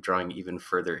first, I'm drawing even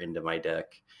further into my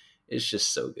deck. It's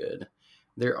just so good.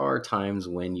 There are times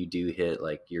when you do hit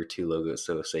like your 2 logos.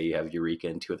 So say you have Eureka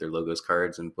and 2 other logos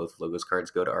cards, and both logos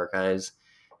cards go to archives,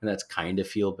 and that's kind of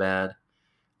feel bad.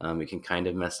 It can kind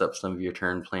of mess up some of your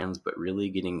turn plans, but really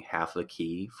getting half a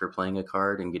key for playing a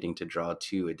card and getting to draw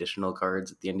 2 additional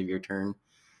cards at the end of your turn,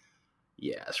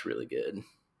 yeah, it's really good.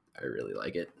 I really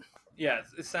like it. Yeah,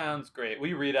 it sounds great. Will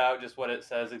you read out just what it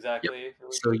says Yep. exactly?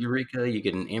 So Eureka, you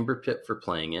get an Amber Pip for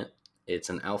playing it.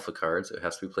 It's an alpha card, so it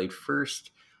has to be played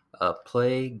first.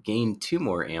 Play, gain 2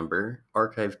 more Amber,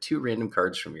 archive 2 random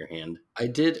cards from your hand.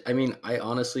 I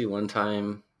honestly, one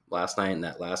time last night in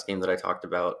that last game that I talked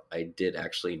about, I did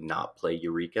actually not play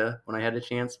Eureka when I had a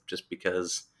chance, just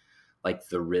because like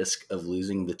the risk of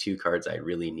losing the 2 cards I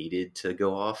really needed to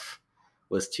go off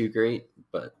was too great.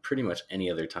 But pretty much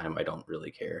any other time, I don't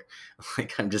really care.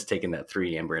 Like I'm just taking that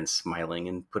 3 Amber and smiling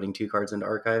and putting 2 cards into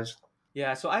archives.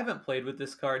 Yeah, so I haven't played with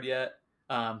this card yet,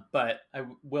 but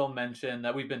will mention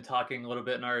that we've been talking a little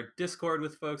bit in our Discord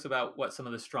with folks about what some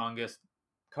of the strongest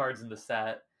cards in the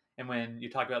set. And when you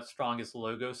talk about strongest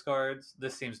logos cards,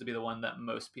 this seems to be the one that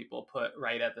most people put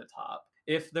right at the top.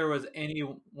 If there was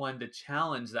anyone to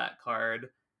challenge that card,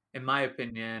 in my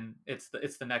opinion, it's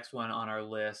the next one on our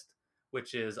list,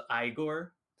 which is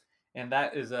Igor. And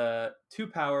that is a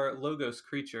 2-power logos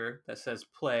creature that says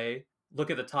play, look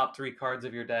at the top 3 cards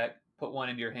of your deck, put 1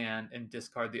 into your hand, and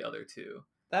discard the other 2.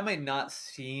 That might not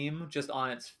seem just on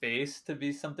its face to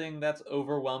be something that's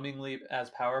overwhelmingly as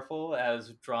powerful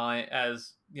as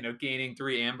gaining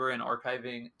 3 amber and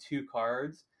archiving 2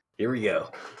 cards. Here we go.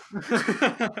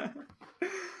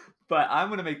 But I'm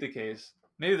going to make the case.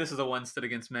 Maybe this is a one stood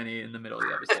against many in the middle of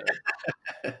the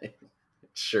episode. It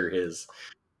sure is.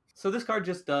 So this card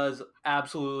just does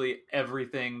absolutely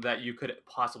everything that you could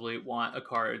possibly want a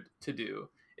card to do.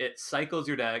 It cycles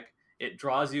your deck. It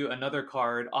draws you another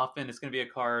card. Often it's going to be a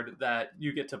card that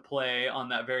you get to play on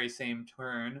that very same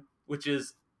turn, which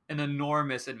is an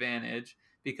enormous advantage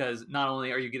because not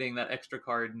only are you getting that extra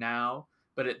card now,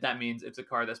 but that means it's a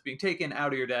card that's being taken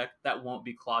out of your deck that won't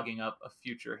be clogging up a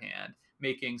future hand,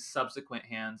 making subsequent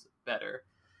hands better.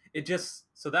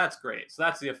 So that's great. So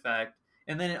that's the effect.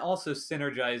 And then it also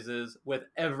synergizes with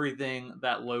everything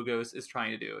that Logos is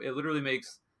trying to do. It literally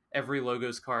makes every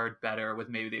Logos card better, with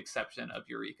maybe the exception of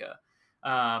Eureka.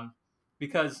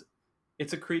 Because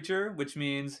it's a creature, which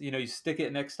means, you stick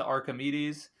it next to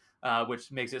Archimedes, which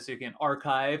makes it so you can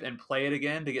archive and play it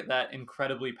again to get that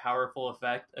incredibly powerful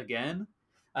effect again.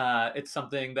 It's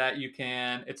something that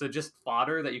it's just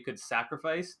fodder that you could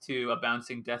sacrifice to a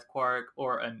bouncing Death Quark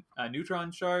or a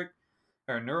Neutron Shark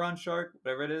or a Neuron Shark,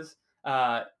 whatever it is.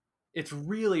 It's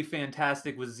really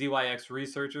fantastic with ZYX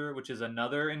Researcher, which is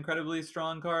another incredibly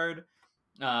strong card,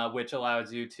 which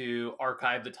allows you to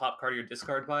archive the top card of your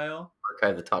discard pile.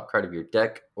 Archive the top card of your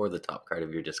deck or the top card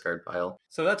of your discard pile.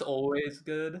 So that's always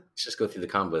good. Let's just go through the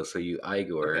combo. So you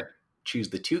Igor, Okay. Choose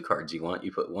the 2 cards you want.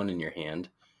 You put 1 in your hand,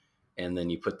 and then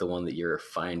you put the one that you're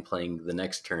fine playing the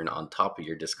next turn on top of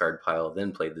your discard pile,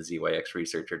 then play the ZYX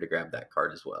Researcher to grab that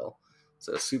card as well.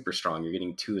 So super strong. You're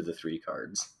getting 2 of the 3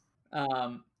 cards.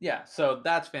 Yeah, so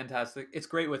that's fantastic. It's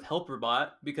great with Helper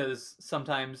Bot because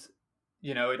sometimes,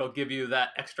 it'll give you that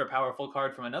extra powerful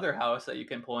card from another house that you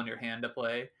can pull in your hand to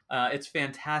play. It's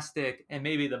fantastic, and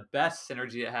maybe the best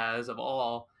synergy it has of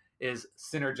all is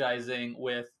synergizing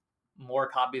with more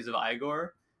copies of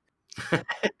Igor.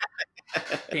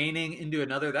 Gaining into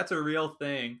another, that's a real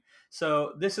thing.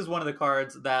 So this is one of the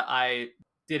cards that I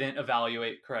didn't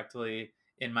evaluate correctly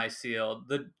in my sealed.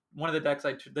 The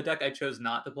deck I chose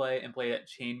not to play and played at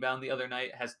Chainbound the other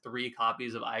night has 3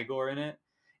 copies of Igor in it.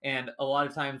 And a lot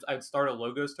of times I'd start a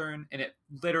Logos turn and it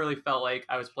literally felt like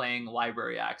I was playing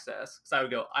library access. So I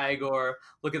would go Igor,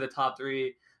 look at the top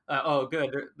 3. Oh,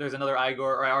 good. There's another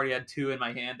Igor, or I already had 2 in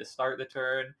my hand to start the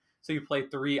turn. So you play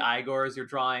 3 Igors, you're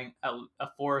drawing a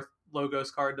 4th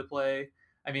Logos card to play.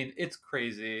 I mean, it's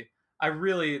crazy. I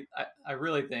really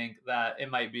think that it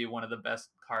might be one of the best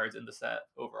cards in the set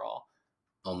overall.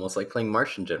 Almost like playing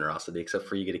Martian Generosity, except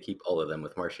for you get to keep all of them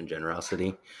with Martian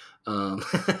Generosity.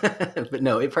 But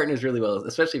no, it partners really well,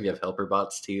 especially if you have Helper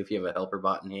Bots too. If you have a Helper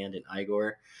Bot in hand in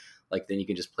Igor, then you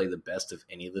can just play the best of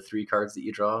any of the 3 cards that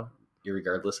you draw,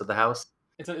 regardless of the house.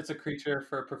 It's a creature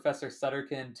for Professor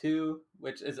Sutterkin too,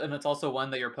 and it's also one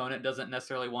that your opponent doesn't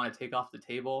necessarily want to take off the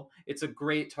table. It's a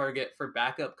great target for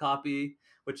Backup Copy,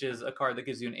 which is a card that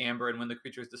gives you an amber, and when the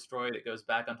creature is destroyed, it goes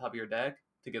back on top of your deck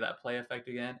to get that play effect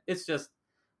again. It's just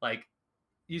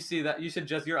you see that,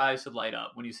 your eyes should light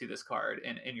up when you see this card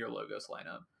in your Logos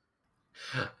lineup.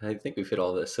 I think we've hit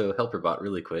all this. So Helper Bot,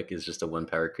 really quick, is just a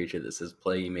 1-power creature that says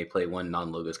play. You may play 1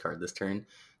 non-Logos card this turn.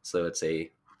 So it's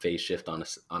a phase shift on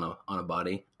a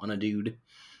body, on a dude.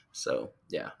 So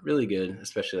yeah, really good,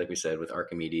 especially like we said with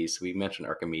Archimedes. We mentioned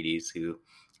Archimedes, who,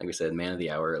 like we said, man of the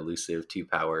hour, elusive,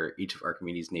 2-power. Each of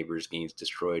Archimedes' neighbors gains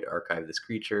destroyed, archive this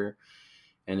creature.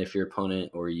 And if your opponent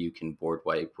or you can board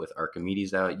wipe with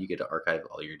Archimedes out, you get to archive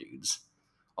all your dudes.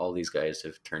 All these guys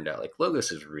have turned out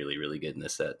Logos is really, really good in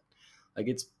this set.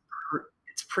 It's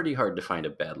it's pretty hard to find a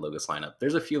bad Logos lineup.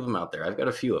 There's a few of them out there. I've got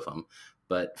a few of them,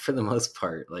 but for the most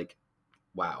part, like,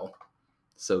 wow,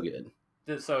 so good.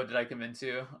 So did I convince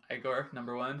you, Igor,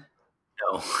 number one?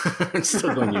 No, I'm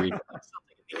still going Eureka. I'm still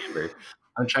taking the Amber.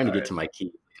 I'm trying to get to my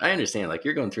key. I understand, like,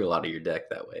 you're going through a lot of your deck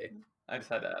that way. I just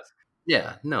had to ask.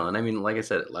 Yeah, no, and I mean, like I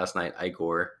said, last night,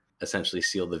 Igor essentially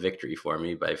sealed the victory for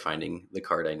me by finding the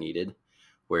card I needed,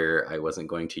 where I wasn't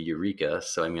going to Eureka.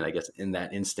 So, I mean, I guess in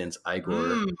that instance, Igor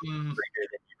greater than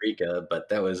Eureka, but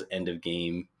that was end of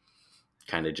game.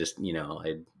 Kind of just,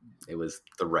 it was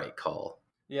the right call.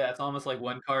 Yeah, it's almost like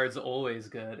one card's always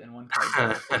good and one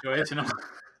card's situational.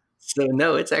 So,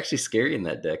 no, it's actually scary in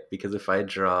that deck because if I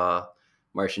draw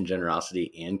Martian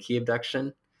Generosity and Key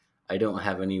Abduction, I don't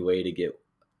have any way to get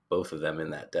both of them in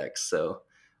that deck. So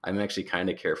I'm actually kind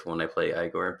of careful when I play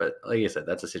Igor. But like I said,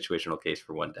 that's a situational case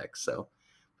for one deck. So,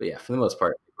 but yeah, for the most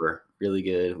part, we're really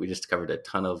good. We just covered a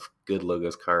ton of good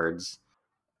Logos cards.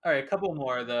 All right, a couple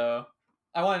more though.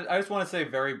 I just want to say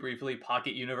very briefly,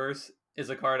 Pocket Universe is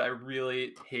a card I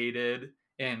really hated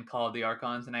in Call of the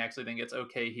Archons, and I actually think it's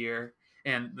okay here.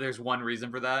 And there's one reason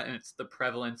for that, and it's the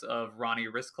prevalence of Ronnie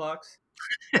Wrist Clocks,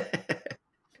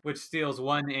 which steals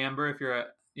 1 amber if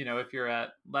you're at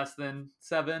less than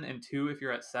 7, and 2 if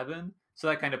you're at 7. So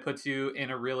that kind of puts you in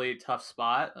a really tough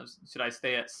spot. Should I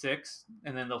stay at 6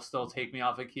 and then they'll still take me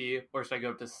off a key, or should I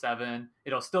go up to 7?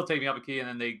 It'll still take me off a key and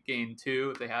then they gain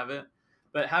 2 if they have it.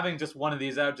 But having just one of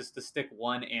these out just to stick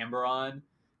 1 amber on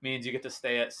means you get to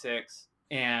stay at 6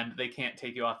 and they can't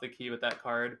take you off the key with that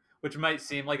card, which might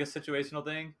seem like a situational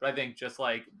thing, but I think just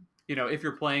like, if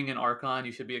you're playing an Archon,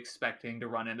 you should be expecting to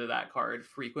run into that card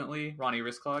frequently, Ronnie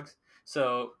Wrist Clogs.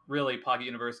 So really, Pocket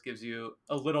Universe gives you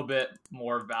a little bit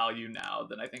more value now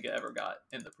than I think it ever got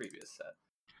in the previous set.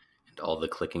 And all the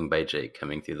clicking by Jake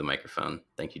coming through the microphone.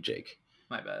 Thank you, Jake.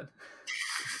 My bad.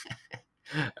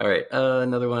 All right,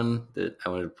 another one that I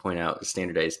wanted to point out is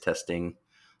standardized testing.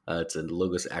 It's a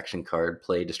Logos action card.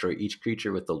 Play, destroy each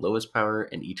creature with the lowest power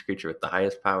and each creature with the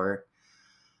highest power.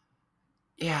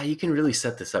 Yeah, you can really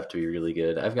set this up to be really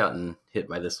good. I've gotten hit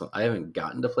by this one. I haven't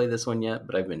gotten to play this one yet,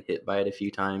 but I've been hit by it a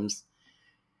few times.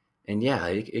 And yeah,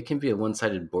 it can be a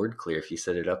one-sided board clear if you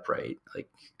set it up right. Like,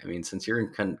 I mean, since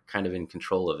you're kind of in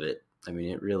control of it, I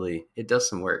mean, it does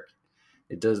some work.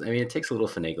 It does. I mean, it takes a little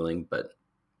finagling, but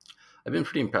I've been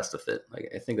pretty impressed with it.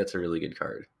 Like, I think that's a really good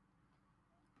card.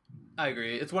 I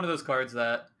agree. It's one of those cards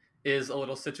that is a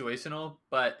little situational,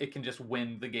 but it can just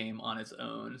win the game on its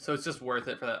own. So it's just worth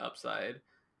it for that upside.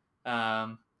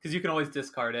 Because you can always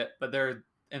discard it,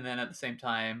 and then at the same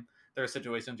time, there are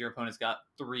situations your opponent's got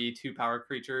 3 2-power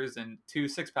creatures and 2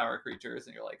 6-power creatures,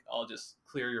 and you're like, I'll just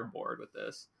clear your board with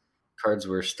this. Cards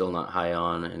we're still not high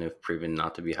on and have proven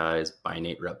not to be high is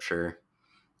Binate Rupture.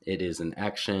 It is an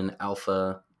action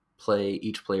alpha play.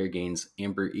 Each player gains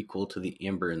amber equal to the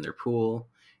amber in their pool.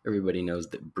 Everybody knows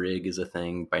that Brig is a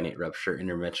thing. Binate Rupture,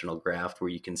 interdimensional graft, where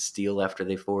you can steal after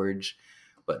they forge.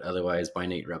 But otherwise,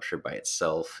 Binate Rupture by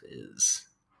itself is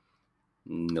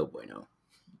no bueno.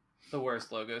 The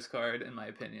worst Logos card, in my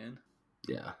opinion.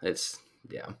 Yeah. I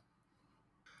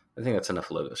think that's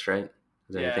enough Logos, right?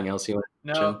 Is there anything else you want to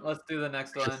mention? No, let's do the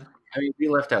next one. I mean, we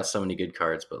left out so many good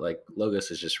cards, but like Logos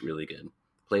is just really good.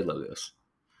 Play Logos.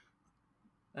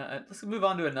 Let's move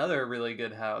on to another really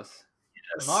good house.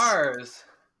 Yes. Mars.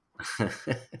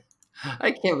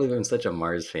 I can't believe I'm such a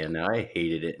Mars fan now. I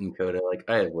hated it in Coda. Like,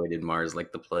 I avoided Mars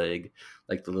like the plague,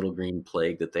 like the little green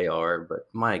plague that they are. But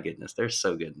my goodness, they're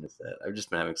so good in this set. I've just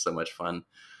been having so much fun.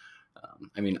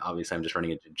 I mean, obviously, I'm just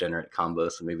running a degenerate combo,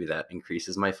 so maybe that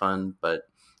increases my fun. But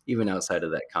even outside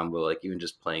of that combo, like even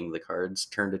just playing the cards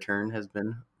turn to turn has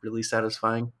been really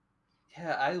satisfying.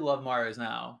 Yeah, I love Mars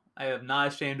now. I am not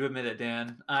ashamed to admit it,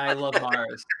 Dan. I love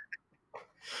Mars.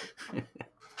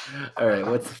 All right,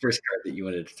 what's the first card that you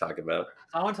wanted to talk about?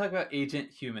 I want to talk about Agent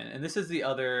Human, and this is the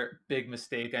other big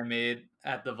mistake I made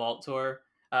at the Vault Tour.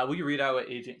 Will you read out what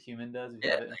Agent Human does?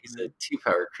 Yeah, he's a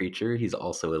 2-power creature. He's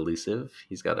also elusive.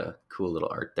 He's got a cool little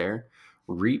art there.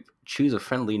 Reap, choose a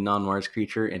friendly non-Mars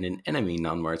creature and an enemy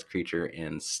non-Mars creature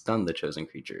and stun the chosen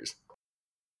creatures.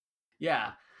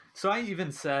 Yeah. So I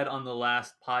even said on the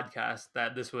last podcast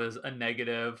that this was a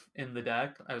negative in the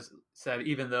deck. Said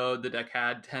even though the deck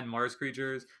had 10 Mars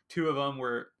creatures, 2 of them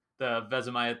were the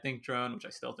Vesemaya Think Drone, which I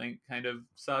still think kind of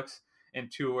sucks, and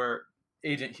 2 were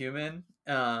Agent Human,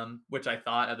 which I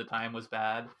thought at the time was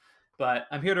bad. But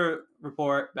I'm here to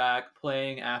report back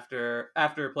playing after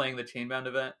playing the Chainbound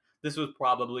event. This was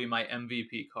probably my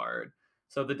MVP card.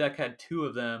 So the deck had 2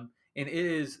 of them, and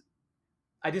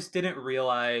I just didn't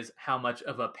realize how much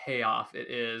of a payoff it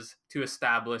is to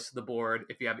establish the board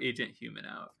if you have Agent Human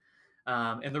out.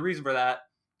 And the reason for that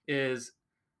is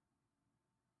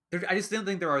I just don't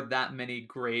think there are that many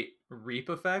great reap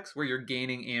effects where you're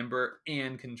gaining amber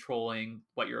and controlling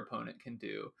what your opponent can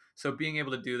do. So being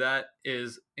able to do that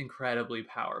is incredibly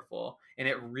powerful, and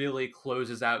it really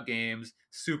closes out games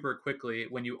super quickly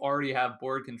when you already have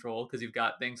board control because you've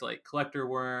got things like Collector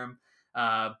Worm,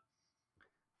 uh,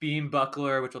 Beam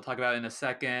Buckler, which we'll talk about in a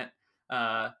second,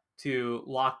 to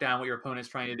lock down what your opponent's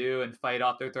trying to do and fight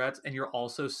off their threats. And you're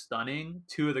also stunning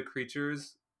two of the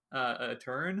creatures a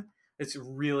turn. It's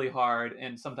really hard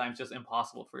and sometimes just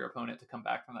impossible for your opponent to come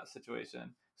back from that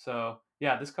situation. So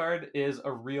yeah, this card is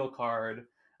a real card.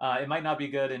 It might not be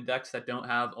good in decks that don't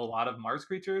have a lot of Mars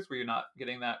creatures where you're not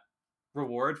getting that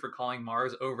reward for calling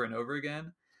Mars over and over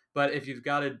again. But if you've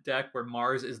got a deck where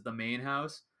Mars is the main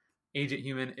house, Agent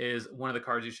Human is one of the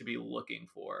cards you should be looking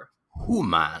for.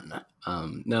 Human.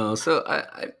 No, so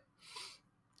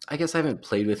I guess I haven't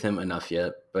played with him enough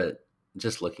yet, but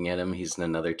just looking at him, he's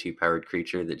another 2-powered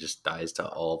creature that just dies to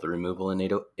all the removal in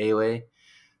AOA.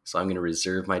 So I'm going to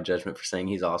reserve my judgment for saying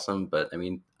he's awesome. But I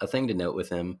mean, a thing to note with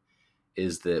him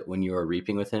is that when you are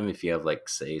reaping with him, if you have like,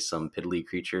 say, some piddly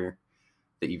creature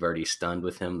that you've already stunned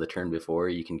with him the turn before,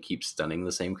 you can keep stunning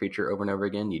the same creature over and over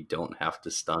again. You don't have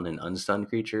to stun an unstunned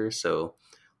creature. So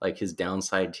like his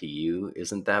downside to you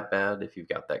isn't that bad if you've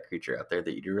got that creature out there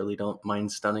that you really don't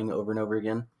mind stunning over and over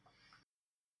again.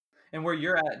 And where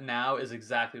you're at now is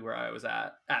exactly where I was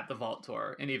at the Vault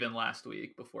Tour, and even last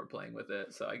week before playing with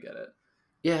it. So I get it.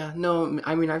 Yeah, no,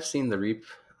 I mean, I've seen the Reap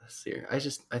this year.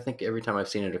 I think every time I've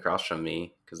seen it across from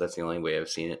me, because that's the only way I've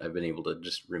seen it, I've been able to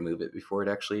just remove it before it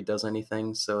actually does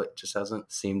anything. So it just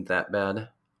hasn't seemed that bad.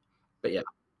 But yeah,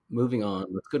 moving on,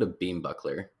 let's go to Beam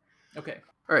Buckler. Okay.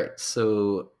 All right,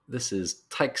 so this is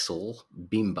Tyxel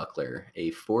Beam Buckler,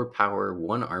 a 4-power,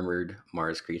 1-armored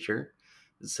Mars creature.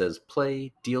 It says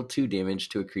play, deal 2 damage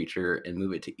to a creature, and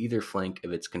move it to either flank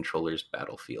of its controller's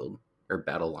battlefield, or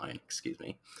battle line, excuse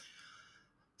me.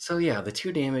 So yeah, the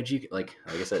 2 damage, like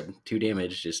I said, 2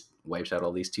 damage just wipes out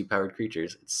all these 2-powered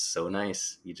creatures. It's so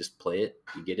nice. You just play it,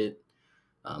 you get it.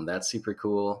 That's super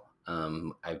cool.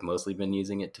 I've mostly been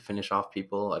using it to finish off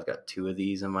people. I've got 2 of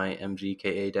these in my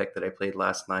MGKA deck that I played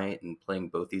last night, and playing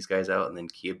both these guys out and then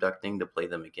key abducting to play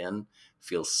them again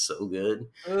feels so good.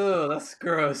 Oh, that's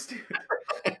gross, dude.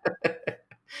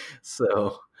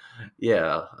 So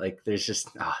yeah, like there's just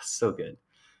so good.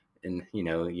 And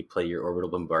you play your Orbital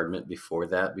Bombardment before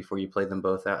you play them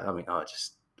both out. I mean,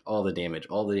 just all the damage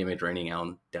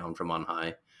raining down from on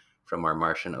high from our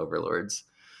Martian overlords.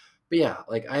 But yeah,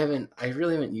 like I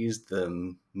really haven't used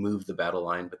the move the battle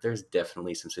line, but there's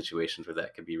definitely some situations where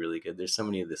that could be really good. There's so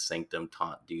many of the Sanctum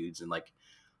taunt dudes, and like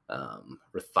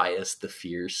Rathias the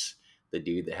Fierce, the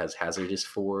dude that has Hazardous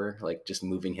 4, like just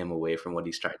moving him away from what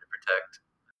he's trying to protect.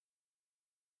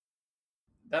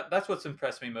 That's what's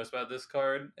impressed me most about this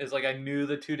card is like I knew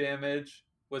the 2 damage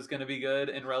was going to be good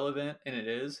and relevant, and it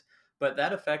is, but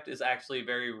that effect is actually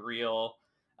very real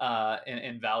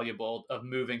and valuable of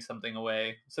moving something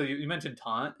away. So you mentioned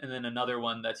taunt, and then another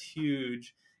one that's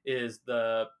huge is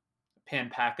the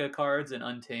Panpaka cards in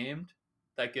Untamed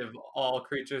that give all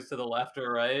creatures to the left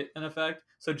or right an effect.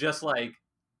 So just like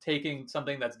taking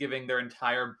something that's giving their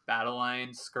entire battle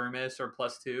line skirmish or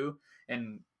 +2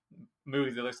 and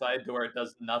moving the other side to where it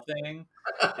does nothing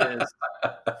is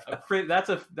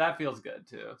that feels good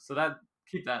too. So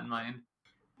keep that in mind.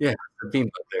 Yeah, the Beam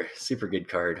Buckler, super good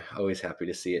card. Always happy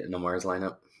to see it in the Mars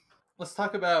lineup. Let's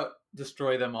talk about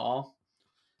Destroy Them All.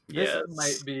 This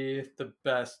might be the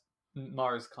best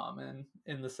Mars common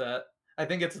in the set. I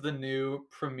think it's the new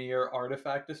premier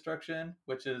artifact destruction,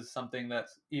 which is something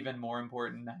that's even more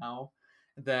important now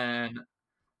than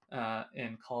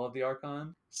in Call of the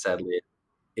Archon. Sadly,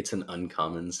 it's an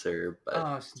uncommon, sir,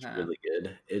 but it's snap. Really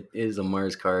good. It is a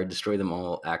Mars card. Destroy them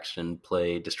all. Action,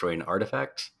 play, destroy an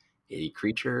artifact, a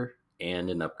creature, and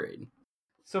an upgrade.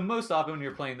 So most often when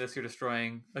you're playing this, you're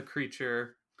destroying a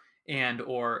creature and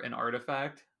or an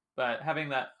artifact. But having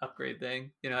that upgrade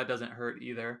thing, that doesn't hurt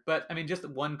either. But I mean, just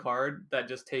one card that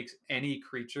just takes any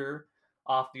creature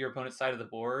off your opponent's side of the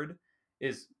board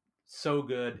is so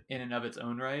good in and of its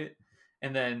own right.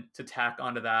 And then to tack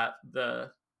onto that,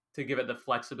 to give it the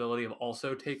flexibility of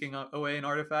also taking away an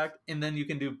artifact, and then you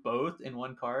can do both in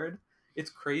one card. It's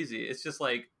crazy. It's just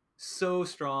like so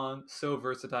strong, so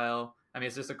versatile. I mean,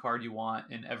 it's just a card you want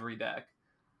in every deck.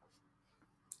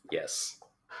 Yes,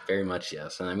 very much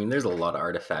yes. And I mean, there's a lot of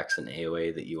artifacts in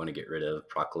AoA that you want to get rid of.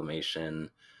 Proclamation,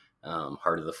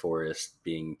 Heart of the Forest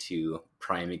being 2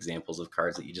 prime examples of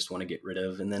cards that you just want to get rid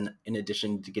of. And then in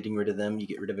addition to getting rid of them, you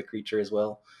get rid of a creature as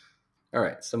well. All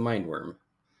right, so Mindworm.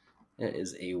 It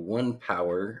is a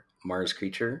 1-power Mars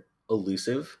creature,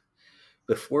 elusive.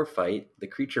 Before fight, the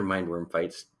creature Mindworm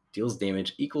fights deals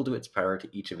damage equal to its power to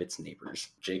each of its neighbors.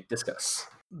 Jake, discuss.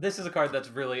 This is a card that's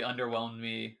really underwhelmed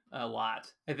me a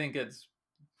lot. I think it's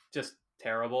just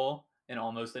terrible and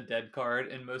almost a dead card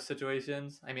in most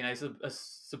situations. I mean, I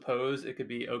suppose it could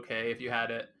be okay if you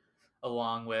had it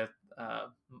along with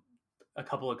a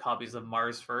couple of copies of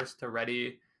Mars First to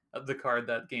ready the card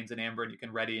that gains an amber, and you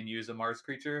can ready and use a Mars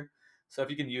creature. So if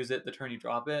you can use it the turn you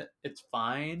drop it, it's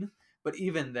fine. But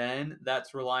even then,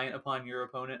 that's reliant upon your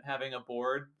opponent having a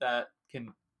board that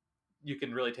you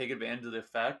can really take advantage of the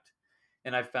effect.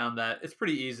 And I've found that it's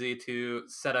pretty easy to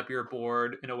set up your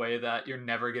board in a way that you're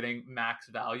never getting max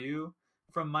value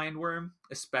from Mindworm,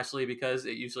 especially because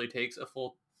it usually takes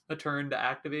a turn to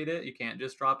activate it. You can't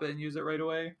just drop it and use it right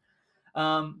away.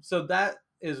 So that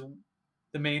is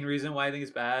the main reason why I think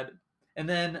it's bad. And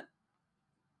then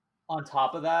on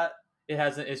top of that, it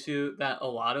has an issue that a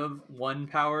lot of 1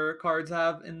 power cards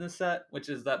have in this set, which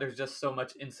is that there's just so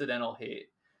much incidental hate.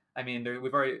 I mean,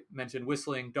 we've already mentioned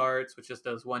Whistling Darts, which just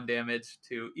does 1 damage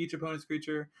to each opponent's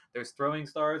creature. There's Throwing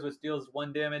Stars, which deals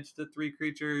 1 damage to 3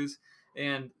 creatures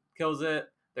and kills it.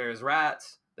 There's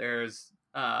Rats. There's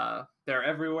They're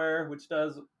Everywhere, which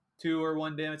does 2 or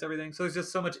 1 damage to everything. So there's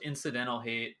just so much incidental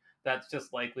hate that's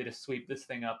just likely to sweep this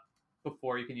thing up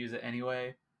before you can use it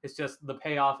anyway. It's just the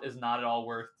payoff is not at all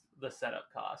worth the setup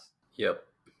cost. Yep.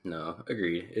 No,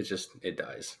 agreed. It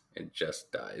dies. It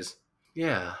just dies.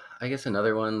 Yeah, I guess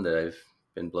another one that I've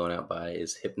been blown out by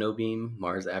is Hypno Beam,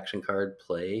 Mars action card,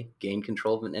 play, gain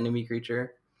control of an enemy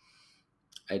creature.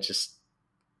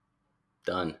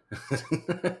 Done.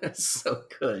 It's so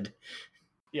good.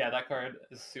 Yeah, that card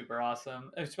is super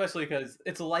awesome, especially because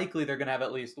it's likely they're going to have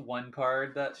at least 1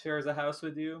 card that shares a house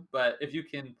with you. But if you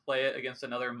can play it against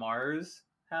another Mars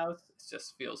house, it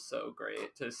just feels so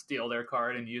great to steal their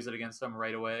card and use it against them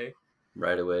right away.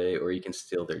 Or you can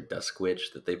steal their Dusk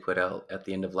Witch that they put out at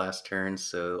the end of last turn,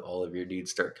 so all of your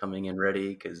dudes start coming in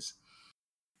ready,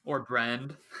 Or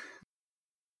Brand.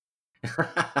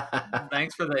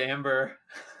 Thanks for the amber.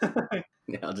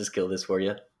 Yeah, I'll just kill this for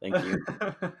you. Thank you.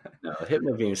 No,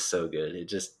 Hypno Beam is so good. There's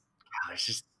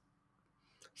just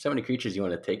so many creatures you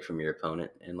want to take from your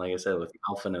opponent. And like I said, with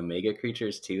Alpha and Omega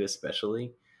creatures too,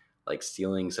 especially, like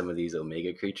stealing some of these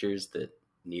Omega creatures that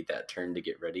need that turn to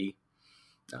get ready,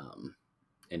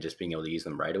 and just being able to use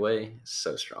them right away is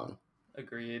so strong.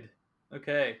 Agreed.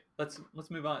 Okay, let's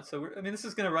move on. So this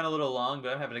is going to run a little long,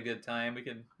 but I'm having a good time. We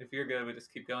can, if you're good, we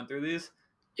just keep going through these.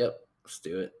 Yep, let's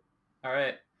do it. All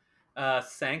right.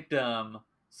 Sanctum.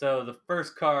 So the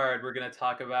first card we're going to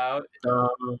talk about, dun,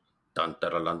 dun,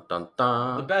 dun, dun, dun,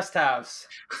 dun. The best house.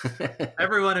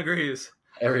 Everyone agrees.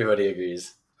 Everybody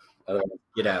agrees.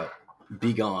 Get out.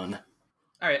 Be gone.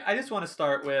 All right, I just want to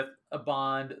start with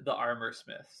Abond the Armor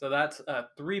Smith. So that's a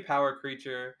 3 power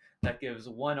creature that gives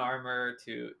 1 armor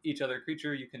to each other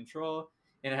creature you control,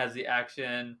 and it has the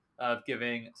action of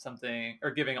giving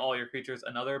all your creatures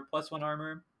another +1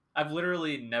 armor. I've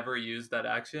literally never used that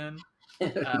action.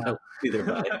 No, neither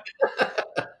have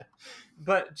I.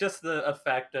 But just the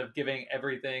effect of giving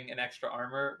everything an extra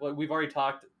armor. Well, we've already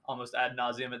talked almost ad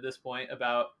nauseum at this point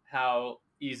about how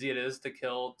easy it is to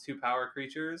kill 2 power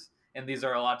creatures, and these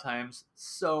are a lot of times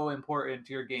so important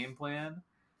to your game plan.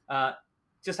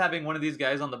 Just having one of these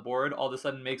guys on the board all of a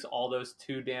sudden makes all those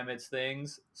 2 damage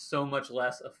things so much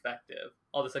less effective.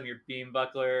 All of a sudden your Beam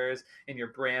Bucklers and your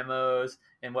Bramos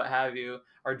and what have you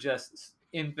are just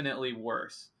infinitely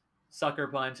worse. Sucker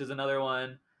Punch is another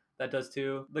one that does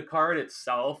too. The card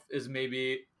itself is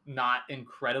maybe not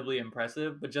incredibly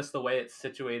impressive, but just the way it's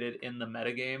situated in the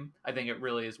metagame, I think it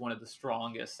really is one of the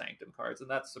strongest Sanctum cards, and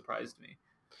that surprised me.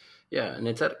 Yeah, and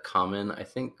it's at common. I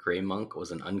think Grey Monk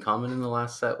was an uncommon in the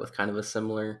last set with kind of a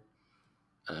similar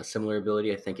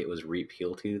ability. I think it was Reap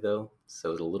Heal 2, though,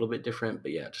 so it's a little bit different.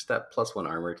 But yeah, just that +1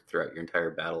 armor throughout your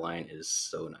entire battle line is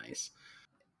so nice.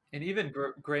 And even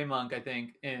Grey Monk, I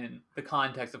think, in the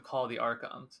context of Call of the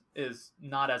Archons, is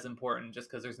not as important just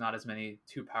because there's not as many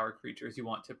 2 power creatures you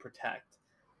want to protect.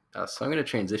 So I'm going to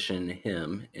transition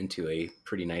him into a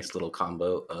pretty nice little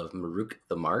combo of Maruk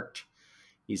the Marked.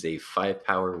 He's a 5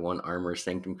 power, 1 armor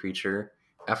Sanctum creature.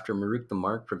 After Maruk the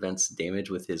Marked prevents damage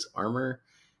with his armor,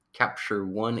 capture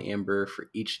 1 amber for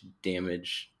each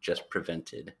damage just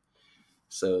prevented.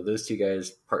 So those 2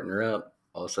 guys partner up.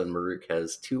 All of a sudden, Maruk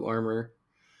has 2 armor.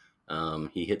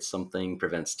 He hits something,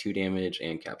 prevents 2 damage,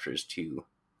 and captures 2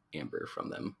 amber from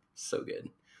them. So good.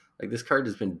 Like, this card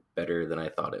has been better than I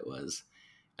thought it was.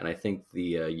 And I think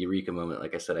the eureka moment,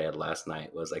 like I said, I had last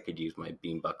night was I could use my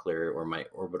Beam Buckler or my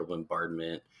Orbital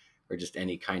Bombardment or just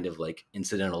any kind of like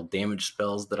incidental damage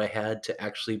spells that I had to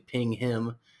actually ping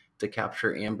him to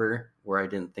capture Amber, where I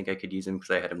didn't think I could use him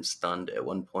because I had him stunned at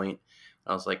one point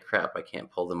I was like, crap, I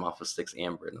can't pull them off of 6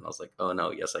 amber. And then I was like, oh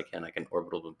no, yes I can. I can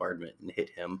orbital bombardment and hit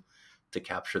him to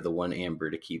capture the 1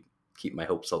 amber to keep my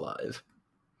hopes alive.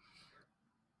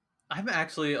 I've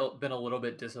actually been a little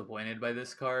bit disappointed by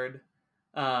this card.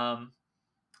 I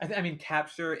mean,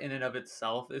 capture in and of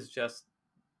itself is just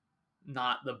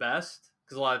not the best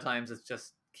because a lot of times it's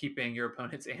just keeping your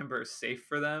opponent's amber safe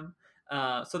for them.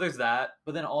 So there's that,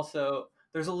 but then also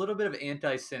there's a little bit of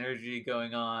anti-synergy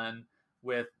going on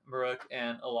with Maruk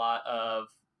and a lot of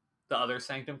the other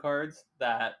Sanctum cards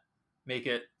that make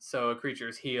it so a creature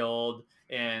is healed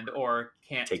and or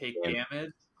can't take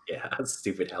damage. Yeah,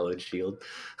 stupid Hallowed Shield.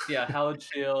 Yeah, Hallowed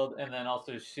Shield, and then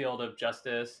also Shield of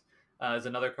Justice is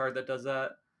another card that does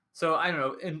that. So I don't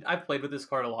know, and I've played with this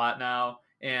card a lot now,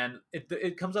 and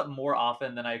it comes up more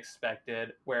often than I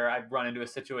expected, where I've run into a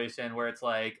situation where it's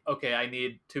like, okay, I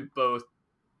need to both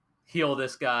heal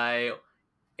this guy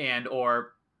and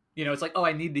or, it's like, oh,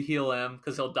 I need to heal him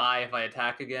because he'll die if I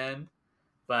attack again,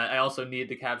 but I also need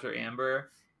to capture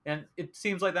Amber. And it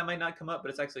seems like that might not come up, but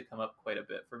it's actually come up quite a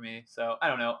bit for me. So I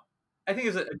don't know. I think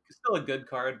it's still a good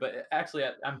card, but actually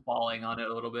I'm falling on it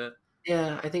a little bit.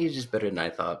 Yeah, I think it's just better than I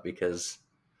thought because,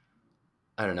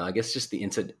 I don't know, I guess just the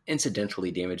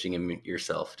incidentally damaging him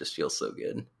yourself just feels so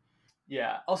good.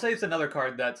 Yeah, I'll say it's another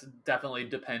card that's definitely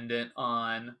dependent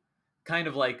on kind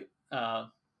of like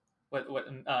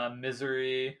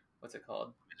Misery, what's it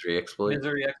called? Misery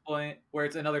Exploit, where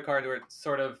it's another card where it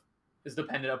sort of is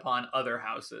dependent upon other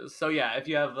houses. So yeah, if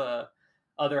you have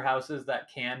other houses that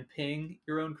can ping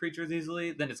your own creatures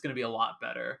easily, then it's going to be a lot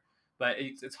better. But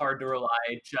it's hard to rely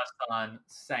just on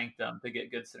Sanctum to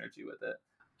get good synergy with it.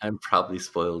 I'm probably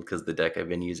spoiled because the deck I've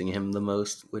been using him the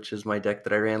most, which is my deck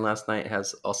that I ran last night,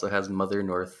 also has Mother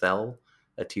Northel,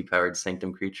 a 2-powered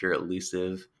Sanctum creature,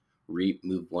 elusive, reap,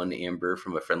 move 1 amber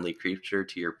from a friendly creature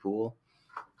to your pool.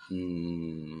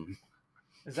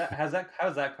 How's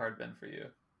that card been for you?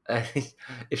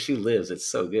 If she lives, it's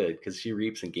so good because she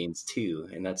reaps and gains 2,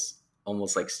 and that's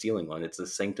almost like stealing 1. It's a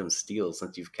Sanctum steal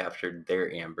since you've captured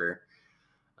their amber.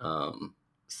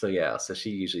 So yeah, so she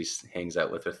usually hangs out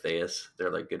with Orpheus.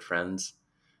 They're like good friends.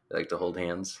 They like to hold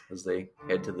hands as they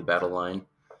head to the battle line.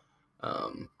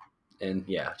 And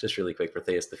yeah, just really quick,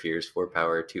 Orpheus the Fierce, 4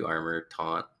 power, 2 armor,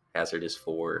 taunt, hazard is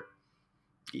 4.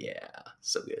 Yeah,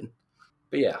 so good.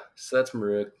 But yeah, so that's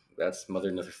Maruk, that's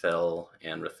Mother Northel,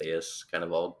 and Orpheus kind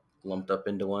of all lumped up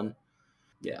into one.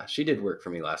 Yeah, she did work for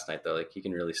me last night though. Like you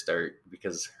can really start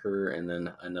because her, and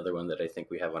then another one that I think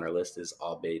we have on our list is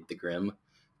Albade the Grim.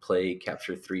 Play,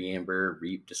 capture 3 amber,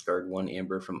 reap, discard 1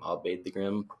 amber from Albade the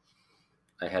Grim.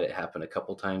 I had it happen a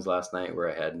couple times last night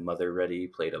where I had Mother ready,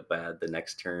 played Albad the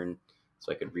next turn,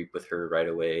 so I could reap with her right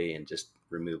away and just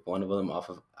remove one of them off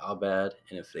of Albad.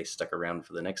 And if they stuck around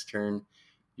for the next turn,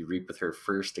 you reap with her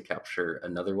first to capture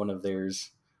another one of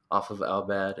theirs off of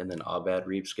Albad, and then Albad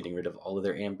reaps, getting rid of all of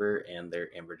their amber, and their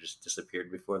amber just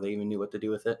disappeared before they even knew what to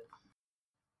do with it.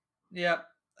 Yeah,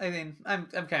 I mean, I'm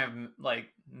kind of like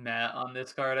meh on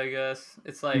this card, I guess.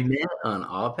 It's like meh on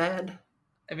Albad?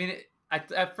 I mean,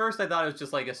 at first I thought it was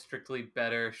just like a strictly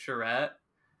better Charette,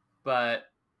 but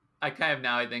I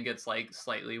think it's like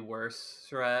slightly worse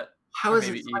Charette. How is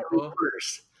it slightly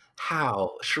worse?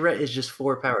 How? Charette is just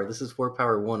 4 power. This is 4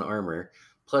 power, 1 armor.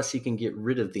 Plus, you can get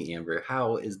rid of the amber.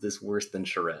 How is this worse than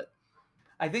Charette?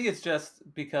 I think it's just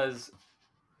because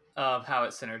of how it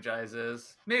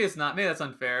synergizes. Maybe it's not. Maybe that's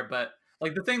unfair, but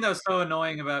like the thing that was so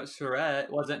annoying about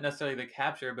Charette wasn't necessarily the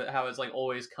capture, but how it's like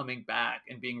always coming back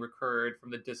and being recurred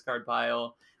from the discard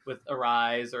pile with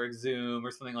Arise or Exhume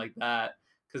or something like that.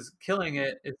 Because killing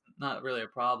it is not really a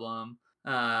problem.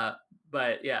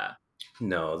 But yeah.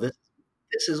 No, this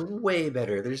is way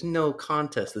better. There's no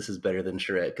contest. This is better than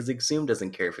Charette because Exhume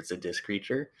doesn't care if it's a disc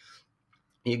creature.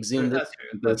 You Exhume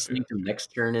this next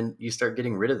turn and you start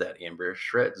getting rid of that amber.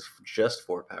 Charette is just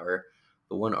 4 power.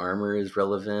 The 1 armor is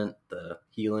relevant. The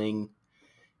healing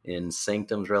in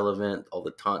Sanctum's relevant. All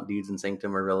the taunt dudes in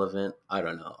Sanctum are relevant. I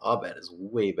don't know. Albad is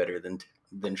way better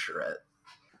than Charette.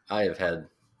 I have had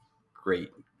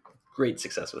great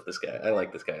success with this guy. I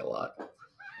like this guy a lot.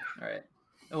 All right.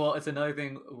 Well, it's another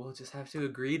thing we'll just have to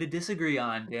agree to disagree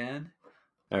on, Dan.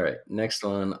 All right. Next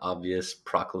one, obvious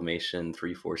Proclamation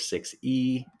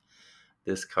 346E.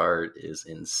 This card is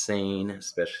insane,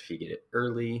 especially if you get it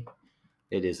early.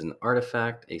 It is an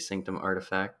artifact, a Sanctum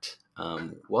artifact.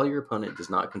 While your opponent does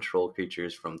not control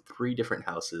creatures from 3 different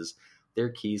houses, their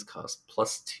keys cost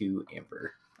 +2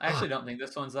 amber. I actually don't think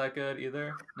this one's that good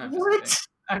either. No, what?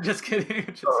 I'm just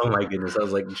kidding. Oh my goodness. I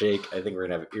was like, Jake, I think we're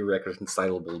going to have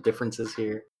irreconcilable differences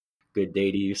here. Good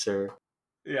day to you, sir.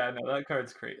 Yeah, no, that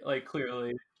card's great. Like,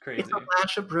 clearly Crazy. It's a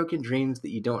lash of broken dreams that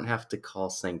you don't have to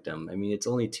call Sanctum. I mean, it's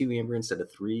only 2 amber instead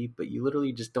of 3, but you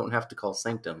literally just don't have to call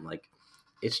Sanctum. Like,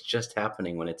 it's just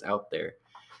happening when it's out there.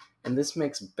 And this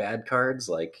makes bad cards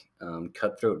like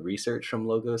Cutthroat Research from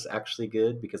Logos actually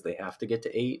good because they have to get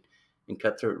to 8. And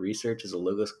Cutthroat Research is a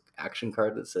Logos action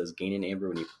card that says gain an amber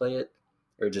when you play it,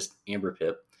 or just Amber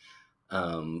Pip.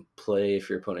 Play if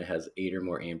your opponent has 8 or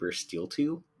more amber, steal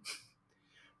 2.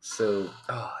 So,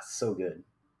 so good.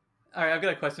 All right, I've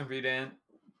got a question for you, Dan.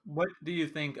 What do you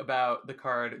think about the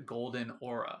card Golden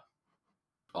Aura?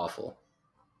 Awful.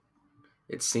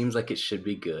 It seems like it should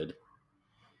be good.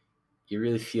 You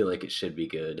really feel like it should be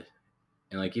good.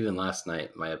 And like even last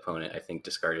night, my opponent, I think,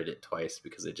 discarded it twice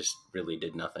because it just really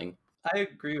did nothing. I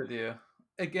agree with you.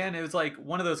 Again, it was like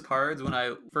one of those cards when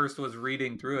I first was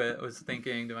reading through it, I was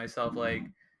thinking to myself, like,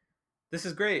 this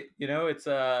is great. You know, it's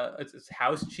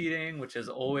house cheating, which is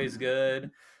always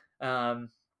good.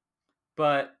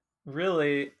 But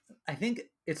really, I think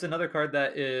it's another card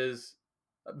that is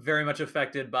very much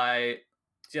affected by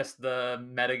just the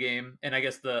metagame and I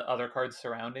guess the other cards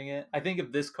surrounding it. I think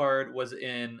if this card was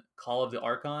in Call of the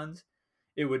Archons,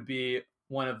 it would be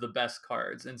one of the best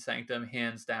cards in Sanctum,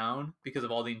 hands down, because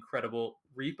of all the incredible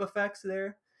reap effects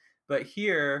there. But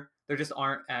here, there just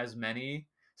aren't as many.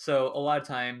 So a lot of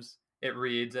times it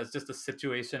reads as just a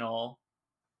situational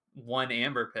 1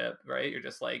 amber pip, right? You're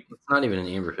just like, it's not even an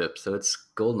amber pip, so it's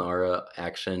Golden Aura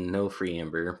action, no free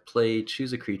amber. Play,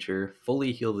 choose a creature,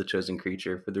 fully heal the chosen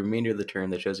creature. For the remainder of the turn,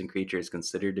 the chosen creature is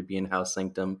considered to be in House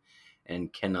Sanctum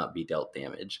and cannot be dealt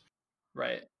damage.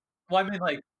 Right. Well,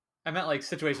 I meant like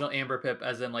situational amber pip,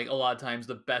 as in like a lot of times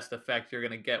the best effect you're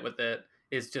gonna get with it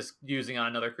is just using on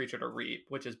another creature to reap,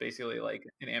 which is basically like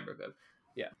an amber pip.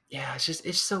 Yeah. Yeah,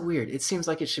 it's so weird. It seems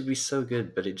like it should be so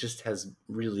good, but it just has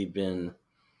really been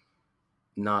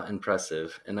not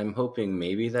impressive. And I'm hoping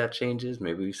maybe that changes.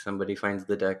 Maybe somebody finds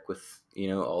the deck with,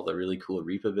 all the really cool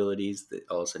reap abilities that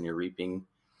all of a sudden you're reaping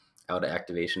out of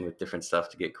activation with different stuff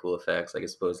to get cool effects. Like I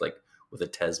suppose like with a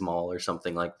Tesmal or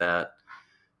something like that.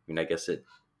 I mean, I guess it,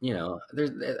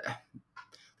 there's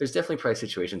definitely probably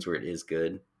situations where it is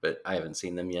good, but I haven't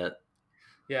seen them yet.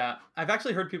 Yeah. I've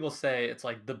actually heard people say it's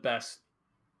like the best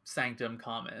Sanctum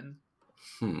common.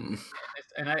 And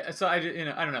I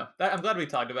don't know. I'm glad we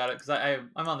talked about it because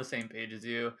I'm on the same page as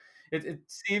you. It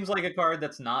seems like a card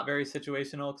that's not very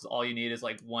situational because all you need is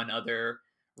like one other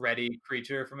ready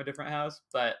creature from a different house.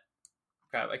 But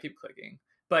crap, I keep clicking.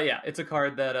 But yeah, it's a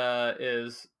card that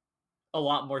is a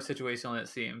lot more situational than it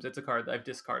seems. It's a card that I've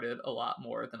discarded a lot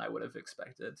more than I would have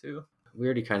expected to. We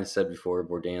already kind of said before,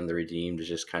 Bourdain the Redeemed is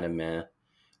just kind of meh.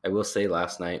 I will say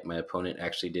last night my opponent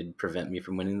actually did prevent me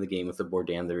from winning the game with the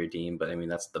Bourdain the Redeemed, but I mean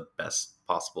that's the best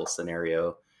possible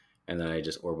scenario. And then I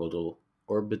just orbital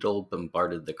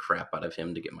bombarded the crap out of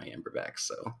him to get my amber back.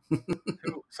 So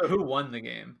who won the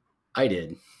game? I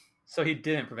did. So he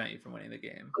didn't prevent you from winning the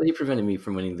game. Well, he prevented me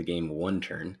from winning the game 1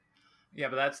 turn. Yeah,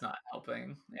 but that's not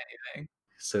helping anything.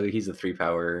 So he's a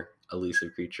 3-power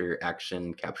elusive creature,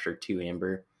 action, capture 2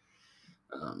 amber.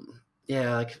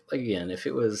 Yeah, like again, if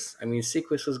it was, I mean,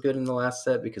 Sequus was good in the last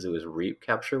set because it was reap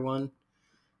capture 1,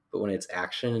 but when it's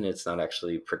action and it's not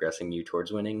actually progressing you towards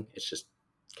winning, it's just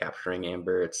capturing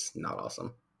amber, it's not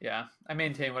awesome. Yeah, I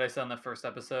maintain what I said in the first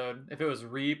episode. If it was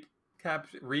reap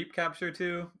capture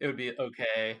 2, it would be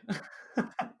okay.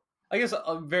 I guess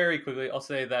very quickly, I'll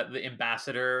say that the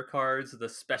ambassador cards, the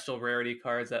special rarity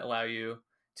cards that allow you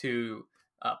to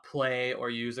play or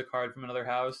use a card from another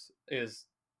house is,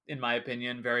 in my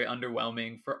opinion, very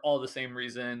underwhelming for all the same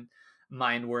reason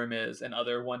Mindworm is and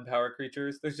other 1-power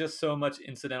creatures. There's just so much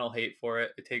incidental hate for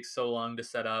it. It takes so long to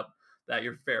set up that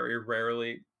you're very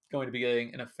rarely going to be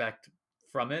getting an effect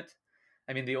from it.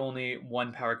 I mean, the only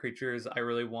 1-power creatures I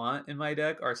really want in my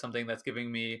deck are something that's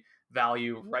giving me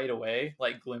value right away,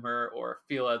 like Glimmer or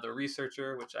Fila the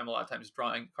Researcher, which I'm a lot of times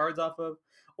drawing cards off of,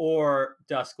 or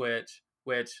Duskwitch,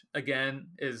 which again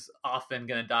is often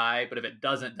going to die, but if it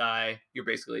doesn't die, you're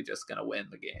basically just going to win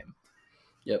the game.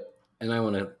 Yep. And I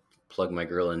want to plug my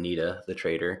girl Anita, the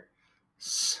trader.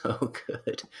 So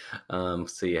good.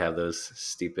 So you have those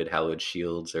stupid hallowed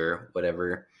shields or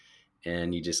whatever,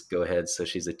 and you just go ahead. So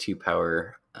she's a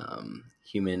 2-power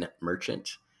human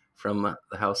merchant from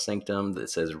the House Sanctum that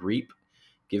says reap.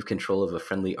 Give control of a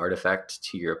friendly artifact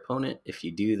to your opponent. If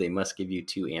you do, they must give you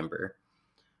 2 amber.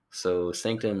 So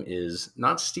Sanctum is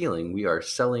not stealing. We are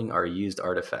selling our used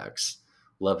artifacts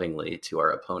lovingly to our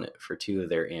opponent for 2 of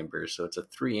their ambers. So it's a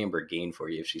 3 amber gain for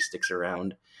you if she sticks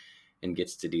around and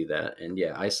gets to do that. And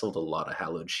yeah, I sold a lot of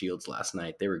hallowed shields last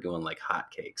night. They were going like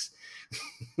hotcakes.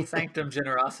 Sanctum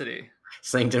generosity.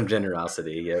 Sanctum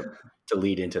Generosity, yep. To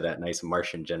lead into that nice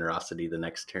Martian Generosity the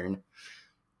next turn.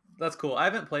 That's cool. I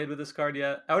haven't played with this card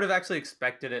yet. I would have actually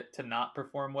expected it to not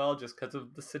perform well just because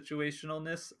of the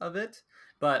situationalness of it.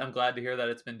 But I'm glad to hear that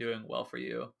it's been doing well for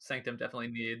you. Sanctum definitely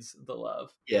needs the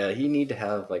love. Yeah, you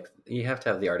have to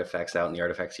have the artifacts out and the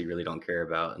artifacts you really don't care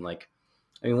about. And like,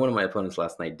 I mean, one of my opponents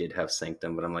last night did have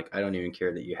Sanctum, but I'm like, I don't even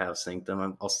care that you have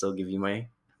Sanctum. I'll still give you my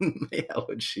my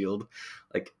Hallowed Shield.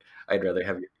 Like, I'd rather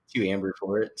have 2 amber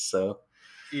for it. So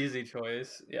Easy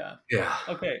choice. Yeah. yeah,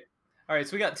 Okay. All right.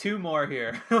 So we got 2 more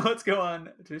here. Let's go on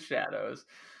to Shadows.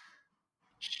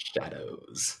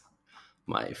 Shadows,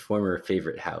 my former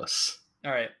favorite house.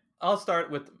 All right. I'll start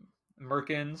with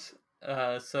Merkins.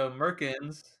 So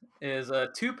Merkins is a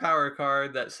 2 power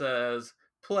card that says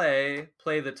play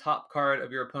the top card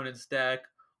of your opponent's deck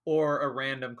or a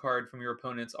random card from your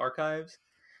opponent's archives.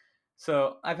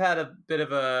 So I've had a bit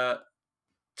of a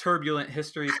turbulent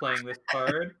history playing this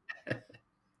card.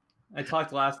 I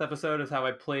talked last episode as how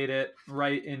I played it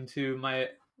right into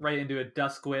a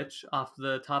Dusk Witch off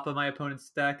the top of my opponent's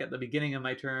deck at the beginning of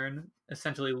my turn,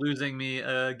 essentially losing me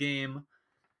a game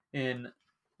in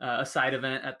a side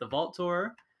event at the Vault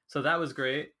Tour. So that was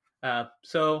great.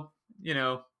 So,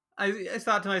 I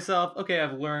thought to myself, okay,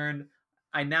 I've learned.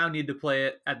 I now need to play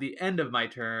it at the end of my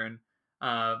turn,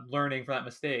 learning from that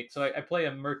mistake. So I play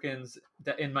a Merkins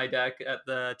in my deck at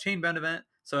the Chainbound event.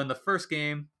 So in the first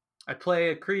game, I play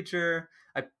a creature.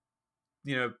 I,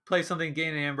 play something,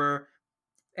 gain an amber,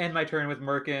 end my turn with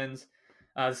Merkins.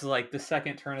 This is like the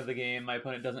second turn of the game. My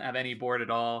opponent doesn't have any board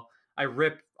at all. I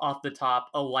rip off the top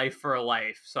a life for a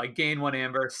life. So I gain 1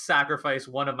 amber, sacrifice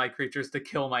one of my creatures to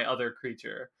kill my other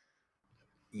creature.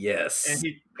 Yes.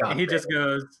 And he just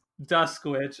goes Dusk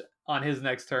Witch on his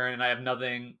next turn, and I have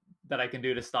nothing that I can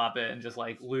do to stop it and just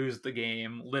like lose the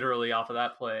game literally off of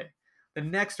that play. The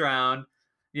next round,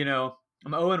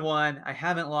 I'm 0-1. I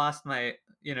haven't lost my,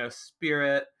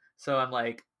 spirit. So I'm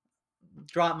like,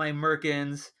 drop my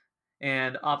Merkins,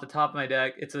 and off the top of my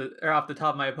deck, off the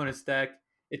top of my opponent's deck,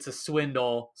 it's a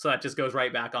Swindle. So that just goes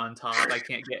right back on top. I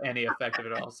can't get any effect of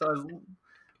it at all. So I was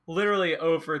literally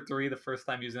 0-3 the first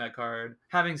time using that card.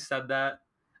 Having said that,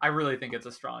 I really think it's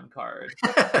a strong card.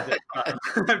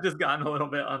 I've just gotten a little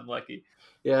bit unlucky.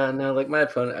 Yeah, no, like my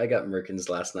opponent, I got Merkins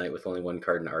last night with only 1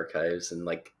 card in archives, and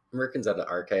like Merkins out of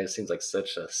archives seems like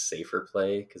such a safer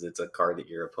play because it's a card that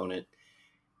your opponent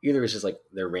either is just like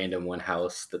their random 1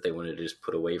 house that they wanted to just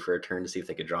put away for a turn to see if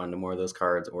they could draw into more of those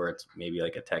cards, or it's maybe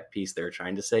like a tech piece they're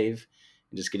trying to save,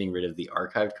 and just getting rid of the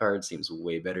archived card seems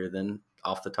way better than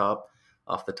off the top.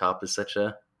 Off the top is such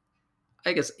a,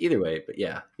 I guess either way, but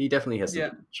yeah, he definitely has the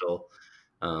potential.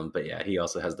 But yeah, he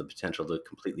also has the potential to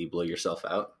completely blow yourself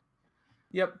out.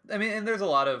 Yep. I mean, and there's a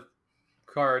lot of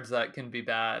cards that can be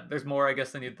bad. There's more, I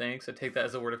guess, than you'd think. So take that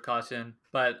as a word of caution.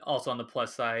 But also on the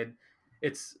plus side,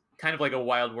 it's kind of like a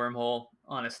wild wormhole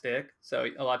on a stick. So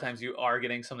a lot of times you are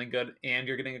getting something good and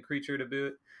you're getting a creature to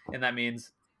boot. And that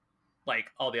means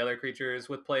like all the other creatures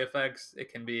with play effects,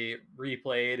 it can be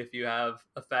replayed if you have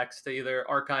effects to either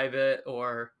archive it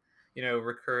or,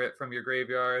 recur it from your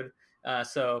graveyard.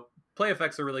 So play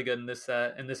effects are really good in this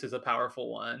set, and this is a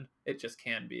powerful one. It just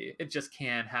can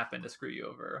happen to screw you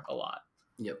over a lot.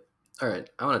 Yep. All right,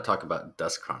 I want to talk about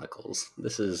Dusk Chronicles.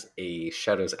 This is a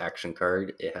Shadows action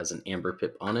card. It has an Amber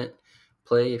Pip on it.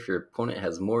 Play if your opponent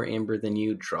has more Amber than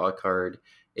you, draw a card.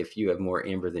 If you have more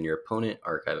Amber than your opponent,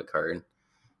 archive a card.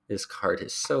 This card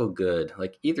is so good.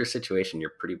 Like either situation,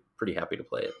 you're pretty happy to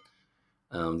play it.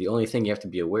 The only thing you have to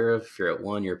be aware of, if you're at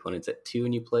 1, your opponent's at 2,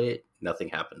 and you play it, nothing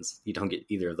happens. You don't get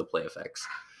either of the play effects.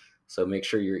 So make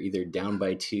sure you're either down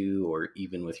by 2 or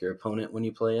even with your opponent when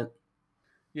you play it.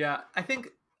 Yeah, I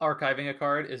think archiving a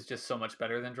card is just so much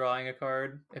better than drawing a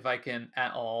card. If I can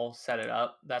at all set it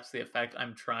up, that's the effect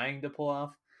I'm trying to pull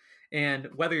off. And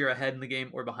whether you're ahead in the game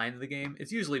or behind the game,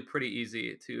 it's usually pretty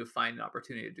easy to find an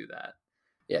opportunity to do that.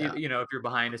 Yeah. If you're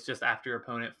behind, it's just after your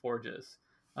opponent forges.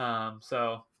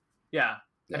 So, yeah.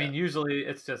 I mean, usually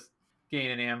it's just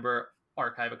gain an amber,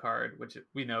 archive a card, which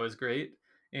we know is great.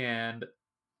 And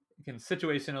you can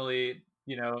situationally,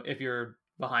 if you're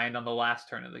behind on the last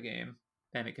turn of the game,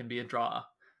 then it can be a draw,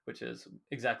 which is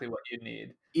exactly what you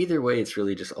need. Either way, it's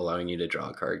really just allowing you to draw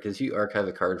a card, because you archive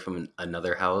a card from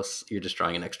another house, you're just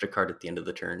drawing an extra card at the end of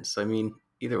the turn. So, I mean,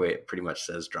 either way, it pretty much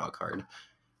says draw a card.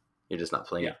 You're just not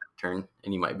playing it that turn,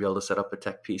 and you might be able to set up a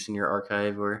tech piece in your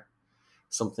archive or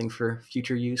something for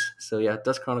future use. So yeah,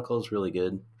 Dusk Chronicle is really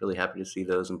good. Really happy to see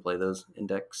those and play those in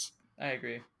decks. I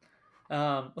agree.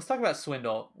 Let's talk about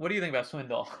Swindle. What do you think about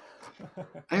Swindle?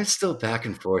 I'm still back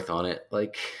and forth on it.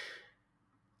 Like,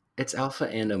 it's Alpha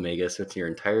and Omega, so it's your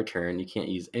entire turn. You can't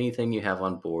use anything you have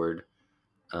on board.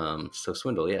 So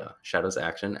Swindle, yeah. Shadows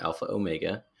action, Alpha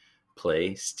Omega,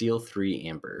 play, steal 3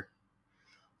 Amber.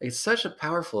 It's such a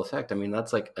powerful effect. I mean,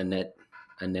 that's like a net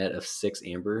of 6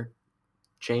 Amber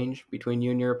change between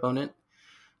you and your opponent.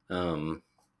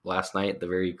 Last night, the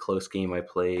very close game I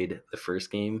played, the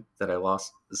first game that I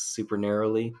lost super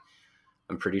narrowly,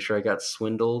 I'm pretty sure I got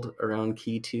swindled around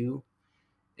key 2.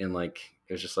 And like,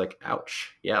 it was just like,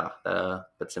 ouch. Yeah,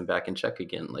 puts him back in check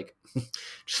again. Like,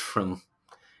 just from,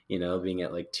 being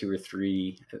at like 2 or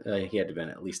 3, he had to been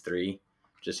at least 3.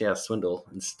 Just, yeah, swindle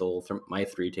and stole my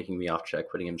 3, taking me off check,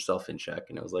 putting himself in check.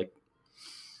 And it was like,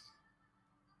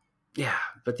 yeah,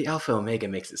 but the Alpha Omega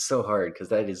makes it so hard because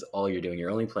that is all you're doing. You're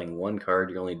only playing 1 card.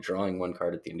 You're only drawing 1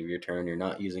 card at the end of your turn. You're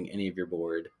not using any of your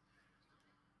board.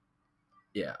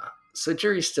 Yeah. So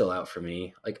jury's still out for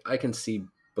me. Like, I can see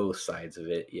both sides of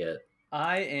it yet.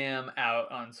 I am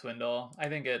out on Swindle. I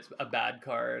think it's a bad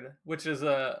card, which is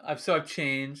I've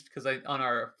changed because on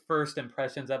our first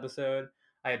impressions episode,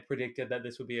 I had predicted that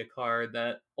this would be a card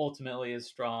that ultimately is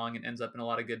strong and ends up in a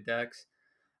lot of good decks.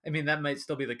 I mean, that might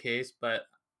still be the case, but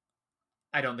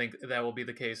I don't think that will be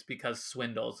the case because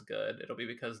Swindle's good. It'll be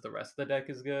because the rest of the deck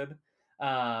is good.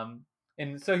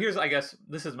 And so I guess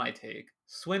this is my take.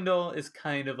 Swindle is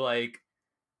kind of like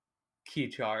Key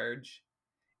Charge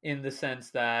in the sense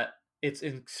that it's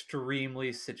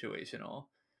extremely situational.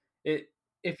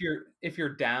 If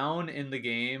you're down in the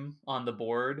game on the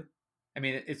board, I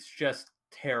mean, it's just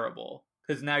terrible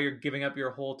because now you're giving up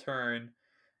your whole turn,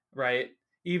 right?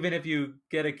 Even if you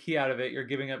get a key out of it, you're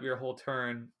giving up your whole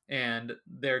turn, and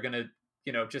they're gonna,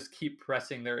 just keep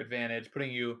pressing their advantage,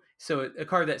 putting you. So a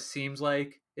card that seems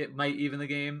like it might even the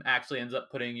game actually ends up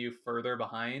putting you further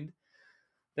behind.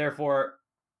 Therefore,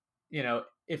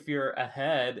 if you're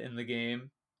ahead in the game,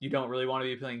 you don't really want to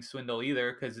be playing Swindle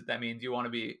either because that means you want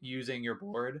to be using your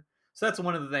board. So that's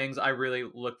one of the things I really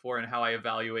look for in how I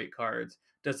evaluate cards.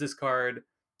 Does this card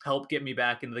help get me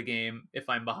back into the game if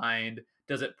I'm behind?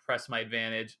 Does it press my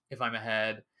advantage if I'm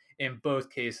ahead? In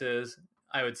both cases,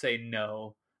 I would say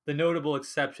no. The notable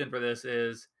exception for this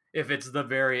is if it's the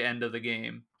very end of the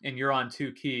game and you're on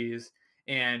 2 keys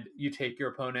and you take your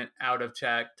opponent out of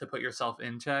check to put yourself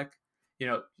in check.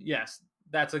 Yes,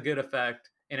 that's a good effect,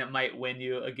 and it might win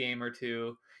you a game or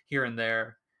 2 here and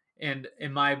there. And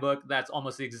in my book, that's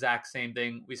almost the exact same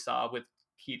thing we saw with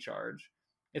Key Charge.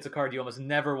 It's a card you almost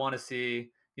never want to see,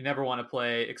 you never want to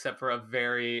play, except for a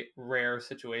very rare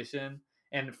situation.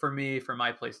 And for me, for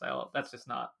my playstyle, that's just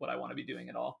not what I want to be doing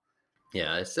at all.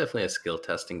 Yeah, it's definitely a skill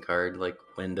testing card, like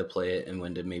when to play it and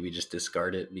when to maybe just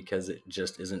discard it because it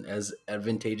just isn't as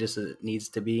advantageous as it needs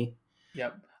to be.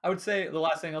 Yep. I would say the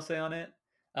last thing I'll say on it,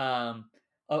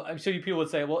 I'm sure people would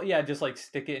say, well, yeah, just like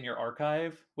stick it in your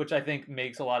archive, which I think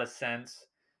makes a lot of sense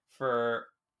for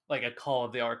like a Call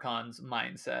of the Archons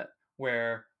mindset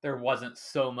where there wasn't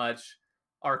so much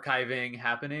archiving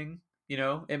happening.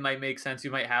 It might make sense.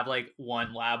 You might have like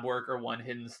 1 lab work or 1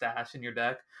 hidden stash in your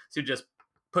deck. So just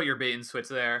put your bait and switch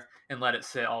there and let it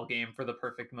sit all game for the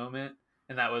perfect moment.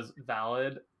 And that was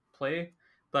valid play.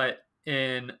 But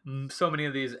in so many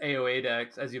of these AOA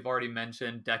decks, as you've already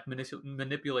mentioned, deck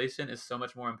manipulation is so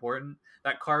much more important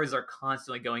that cards are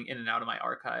constantly going in and out of my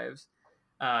archives.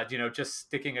 Just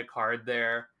sticking a card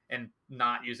there and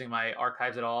not using my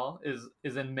archives at all is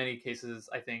in many cases,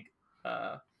 I think,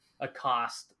 a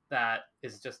cost that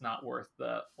is just not worth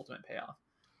the ultimate payoff.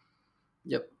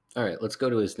 Yep. All right, let's go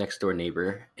to his next door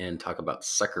neighbor and talk about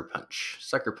Sucker Punch.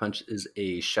 Sucker Punch is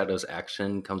a Shadows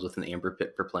action, comes with an Amber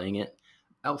Pit for playing it.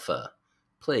 Alpha,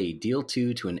 play, deal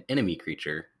 2 to an enemy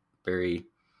creature. Very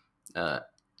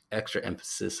extra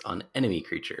emphasis on enemy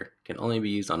creature. Can only be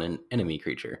used on an enemy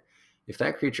creature. If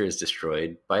that creature is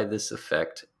destroyed by this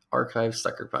effect, archive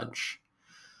Sucker Punch.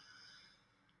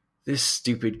 This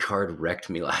stupid card wrecked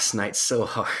me last night so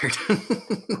hard.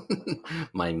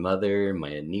 My mother, my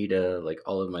Anita, like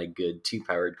all of my good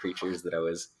 2-powered creatures that I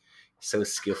was so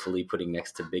skillfully putting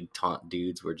next to big taunt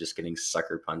dudes were just getting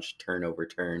Sucker Punched turn over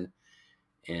turn.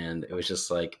 And it was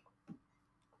just like,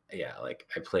 yeah, like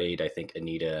I played, I think,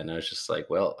 Anita, and I was just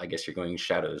like, well, I guess you're going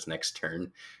Shadows next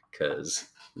turn because,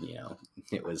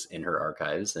 it was in her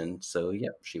archives. And so,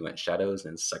 yep, she went Shadows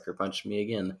and Sucker Punched me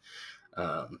again.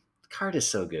 Card is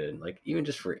so good, like even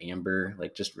just for Amber,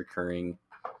 like just recurring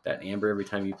that Amber every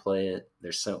time you play it.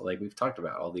 There's so, like we've talked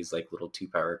about all these like little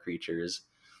 2-power creatures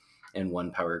and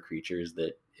 1-power creatures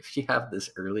that if you have this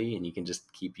early and you can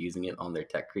just keep using it on their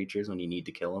tech creatures when you need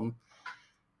to kill them,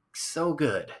 so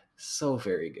good, so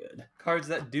very good. Cards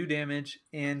that do damage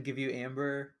and give you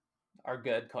Amber are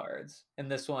good cards,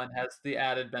 and this one has the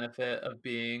added benefit of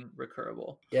being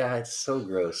recurable. Yeah, it's so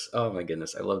gross. Oh my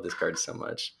goodness, I love this card so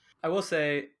much. I will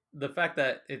say the fact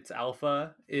that it's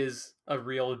alpha is a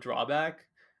real drawback.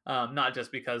 Not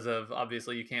just because of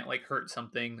obviously you can't like hurt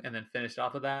something and then finish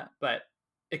off of that, but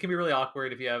it can be really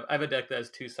awkward if you have. I have a deck that has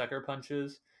 2 sucker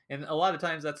punches, and a lot of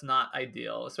times that's not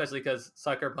ideal, especially because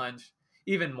sucker punch,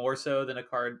 even more so than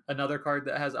another card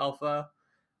that has alpha,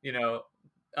 you know,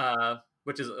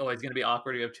 which is always going to be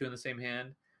awkward if you have 2 in the same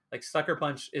hand. Like sucker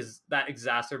punch is that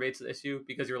exacerbates the issue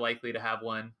because you're likely to have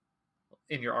one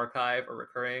in your archive or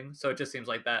recurring. So it just seems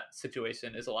like that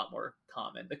situation is a lot more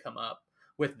common to come up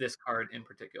with this card in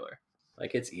particular.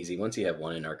 Like it's easy. Once you have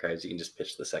one in archives, you can just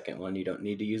pitch the second one. You don't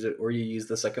need to use it, or you use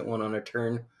the second one on a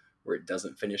turn where it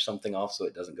doesn't finish something off, so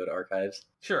it doesn't go to archives.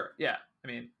 Sure, yeah. I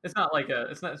mean, it's not like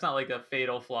a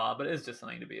fatal flaw, but it's just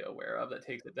something to be aware of that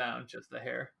takes it down just a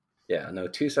hair. Yeah, no,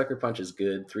 2 sucker punches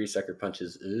good, 3 sucker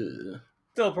punches, ugh.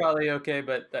 Still probably okay,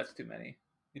 but that's too many.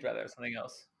 You'd rather have something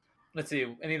else. Let's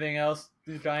see, anything else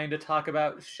you're trying to talk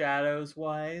about shadows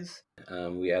wise?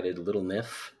 We added Little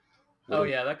Nif. Oh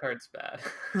yeah, that card's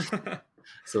bad.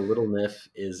 So Little Nif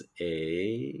is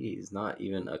he's not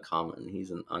even a common,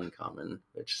 he's an uncommon,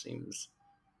 which seems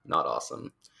not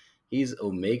awesome. He's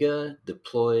Omega,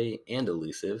 Deploy, and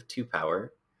Elusive, 2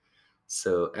 power.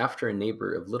 So after a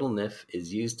neighbor of Little Nif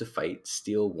is used to fight,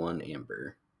 steal 1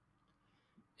 amber.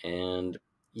 And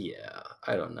yeah,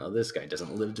 I don't know. This guy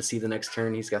doesn't live to see the next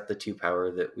turn. He's got the 2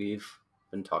 power that we've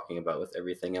been talking about with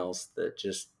everything else that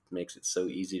just makes it so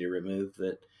easy to remove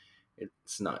that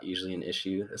it's not usually an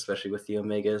issue, especially with the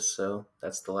Omegas. So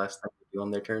that's the last thing to do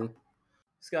on their turn.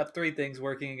 It's got 3 things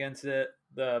working against it.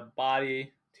 The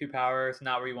body, 2 powers,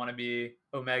 not where you want to be.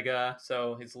 Omega,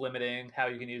 so it's limiting how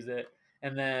you can use it.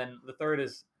 And then the third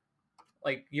is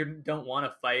like you don't want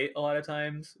to fight a lot of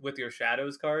times with your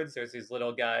shadows cards. There's these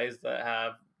little guys that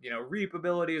have, reap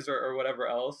abilities or whatever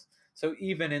else. So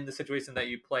even in the situation that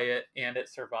you play it and it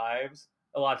survives,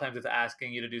 a lot of times it's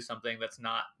asking you to do something that's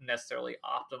not necessarily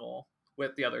optimal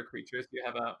with the other creatures you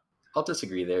have out. I'll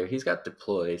disagree there. He's got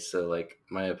Deploy, so like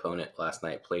my opponent last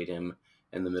night played him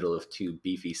in the middle of 2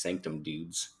 beefy Sanctum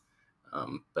dudes.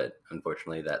 But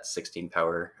unfortunately, that 16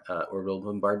 power Orbital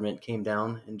Bombardment came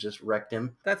down and just wrecked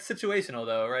him. That's situational,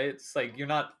 though, right? It's like you're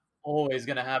not always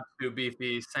going to have 2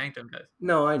 beefy Sanctum guys.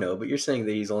 No, I know, but you're saying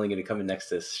that he's only going to come in next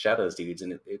to Shadows dudes,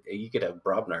 and you could have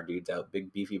Brobnar dudes out,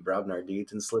 big beefy Brobnar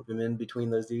dudes, and slip him in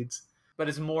between those dudes. But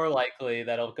it's more likely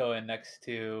that he'll go in next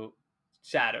to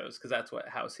Shadows because that's what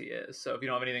house he is. So if you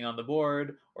don't have anything on the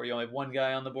board, or you only have 1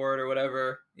 guy on the board or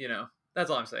whatever,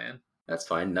 that's all I'm saying. That's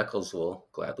fine. Knuckles will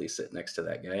gladly sit next to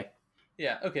that guy.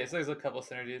 Yeah. Okay. So there's a couple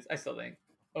synergies. I still think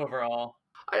overall,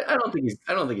 I don't think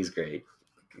he's great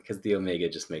because the Omega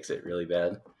just makes it really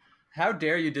bad. How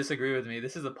dare you disagree with me?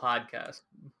 This is a podcast.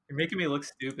 You're making me look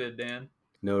stupid, Dan.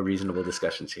 No reasonable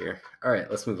discussions here. All right,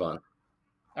 let's move on.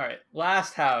 All right.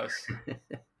 Last house.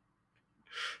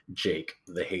 Jake,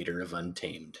 the hater of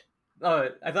Untamed. Oh,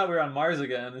 I thought we were on Mars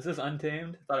again. Is this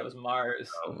Untamed? I thought it was Mars.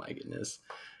 Oh my goodness.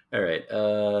 All right,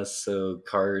 so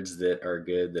cards that are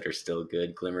good, that are still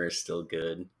good. Glimmer is still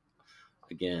good.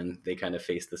 Again, they kind of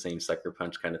face the same sucker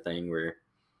punch kind of thing where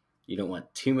you don't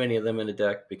want too many of them in a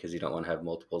deck because you don't want to have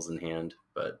multiples in hand.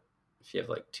 But if you have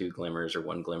like 2 Glimmers or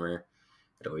 1 Glimmer,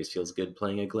 it always feels good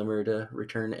playing a Glimmer to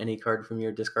return any card from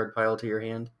your discard pile to your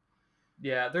hand.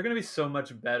 Yeah, they're going to be so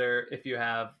much better if you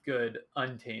have good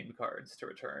Untamed cards to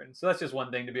return. So that's just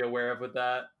one thing to be aware of with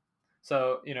that.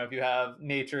 So, if you have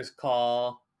Nature's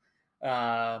Call,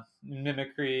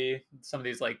 Mimicry, some of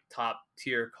these like top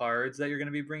tier cards that you're going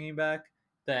to be bringing back,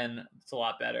 then it's a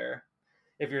lot better.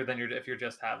 If you're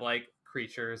just have like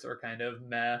creatures or kind of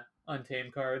meh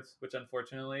Untamed cards, which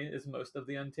unfortunately is most of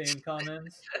the Untamed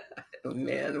commons.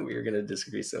 Man, we're going to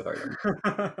disagree so hard.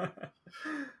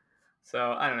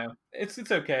 So I don't know.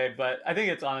 It's okay, but I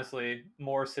think it's honestly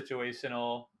more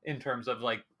situational in terms of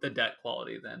like the deck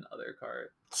quality than other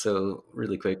cards. So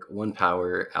really quick, 1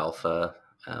 power alpha.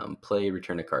 Play,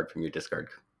 return a card from your discard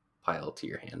pile to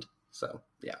your hand. So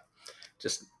yeah,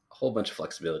 just a whole bunch of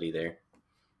flexibility there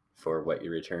for what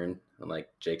you return. And like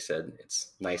Jake said,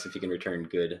 it's nice if you can return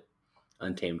good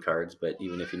Untamed cards, but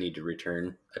even if you need to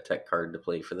return a tech card to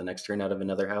play for the next turn out of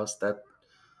another house, that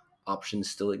option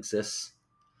still exists.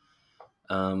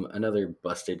 Another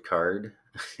busted card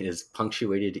is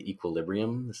Punctuated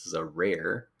Equilibrium. This is a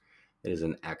rare. It is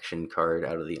an action card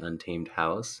out of the Untamed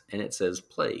house, and it says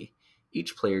play.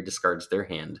 Each player discards their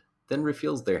hand, then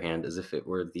refills their hand as if it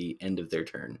were the end of their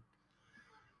turn.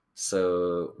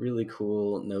 So really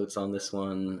cool notes on this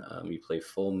one. You play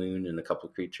Full Moon and a couple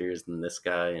creatures, and this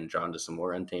guy, and draw into some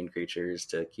more Untamed creatures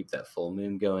to keep that Full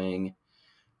Moon going.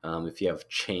 If you have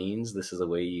chains, this is a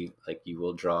way you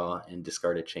will draw and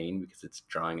discard a chain because it's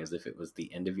drawing as if it was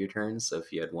the end of your turn. So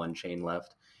if you had one chain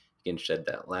left, you can shed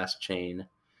that last chain,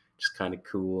 which is kind of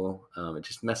cool. It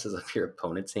just messes up your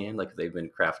opponent's hand. Like if they've been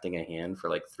crafting a hand for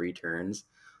like 3 turns,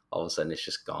 all of a sudden it's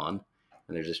just gone,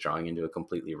 and they're just drawing into a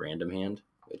completely random hand,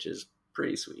 which is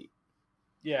pretty sweet.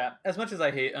 Yeah, as much as I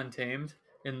hate Untamed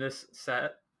in this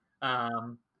set,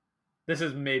 this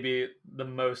is maybe the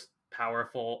most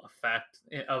powerful effect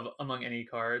of among any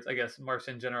cards. I guess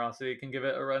Martian Generosity can give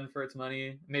it a run for its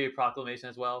money, maybe Proclamation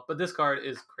as well. But this card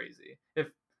is crazy. If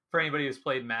for anybody who's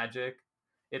played Magic,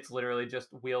 it's literally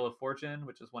just Wheel of Fortune,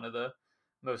 which is one of the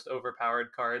most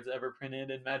overpowered cards ever printed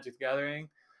in Magic the Gathering.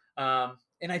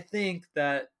 And I think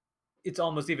that it's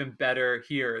almost even better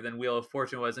here than Wheel of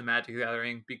Fortune was in Magic the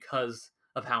Gathering because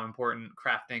of how important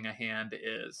crafting a hand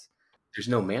is. There's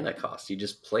no mana cost. You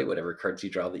just play whatever cards you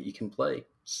draw that you can play.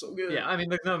 So good. Yeah, I mean,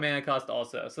 there's no mana cost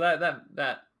also, so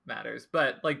that matters.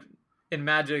 But like in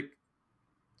Magic,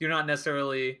 you're not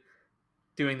necessarily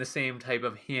doing the same type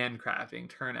of handcrafting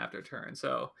turn after turn.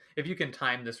 So if you can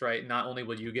time this right, not only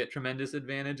will you get tremendous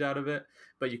advantage out of it,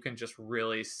 but you can just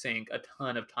really sink a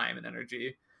ton of time and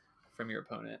energy from your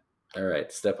opponent. All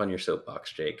right, step on your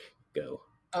soapbox, Jake. Go.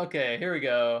 Okay, here we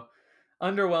go.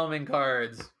 Underwhelming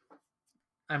cards.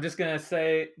 I'm just going to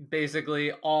say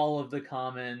basically all of the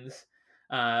commons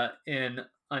in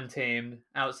Untamed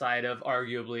outside of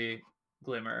arguably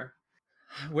Glimmer.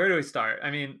 Where do we start?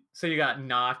 I mean, so you got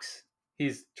Nox.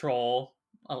 He's Troll,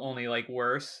 only like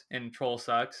worse, and Troll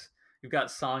sucks. You've got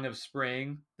Song of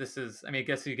Spring. This is, I mean, I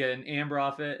guess you get an Amber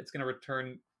off it. It's going to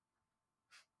return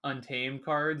Untamed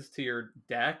cards to your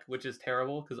deck, which is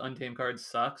terrible because Untamed cards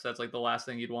suck. So that's like the last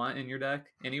thing you'd want in your deck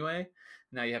anyway.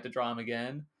 Now you have to draw them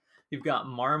again. You've got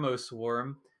Marmo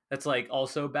Swarm. That's like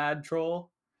also bad troll.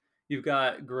 You've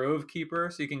got Grove Keeper,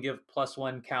 so you can give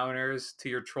 +1 counters to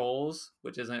your trolls,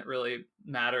 which isn't really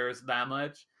matters that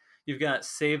much. You've got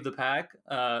Save the Pack,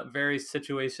 very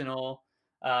situational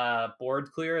board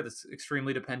clear that's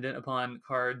extremely dependent upon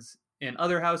cards in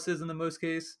other houses in the most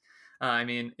case. I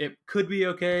mean, it could be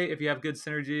okay if you have good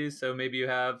synergies. So maybe you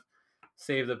have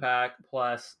Save the Pack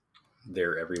plus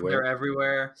They're everywhere. They're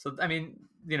everywhere. So, I mean,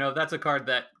 you know, that's a card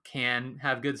that can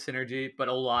have good synergy, but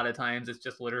a lot of times it's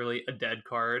just literally a dead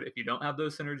card if you don't have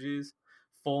those synergies.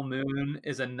 Full Moon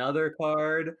is another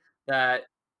card that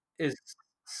is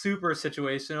super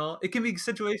situational. It can be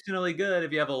situationally good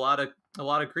if you have a lot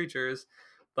of creatures,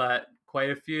 but quite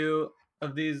a few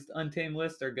of these Untamed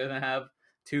lists are gonna have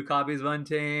 2 copies of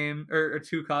Untamed or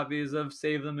 2 copies of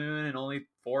Save the Moon and only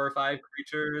 4 or 5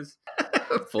 creatures.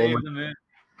 Save the Moon.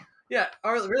 Yeah,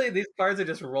 really, these cards are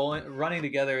just running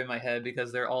together in my head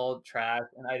because they're all trash,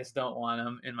 and I just don't want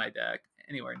them in my deck,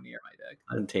 anywhere near my deck.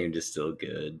 Untamed is still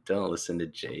good. Don't listen to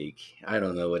Jake. I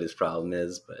don't know what his problem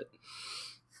is, but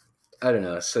I don't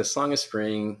know. So Song of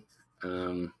Spring,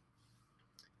 and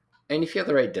if you have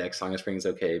the right deck, Song of Spring is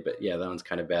okay, but yeah, that one's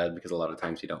kind of bad because a lot of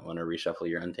times you don't want to reshuffle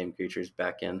your Untamed creatures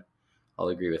back in. I'll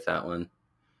agree with that one.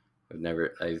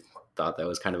 I thought that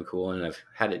was kind of cool, and I've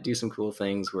had it do some cool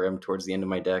things where I'm towards the end of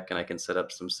my deck and I can set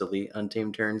up some silly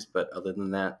Untamed turns, but other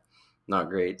than that, not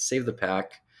great. Save the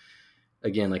Pack.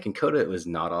 Again, like in Coda, it was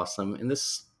not awesome. In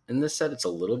this set, it's a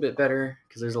little bit better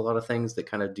because there's a lot of things that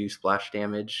kind of do splash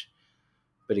damage.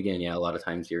 But again, yeah, a lot of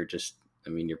times you're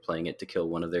playing it to kill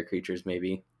one of their creatures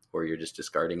maybe, or you're just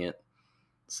discarding it.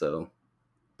 So,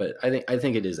 but I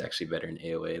think it is actually better in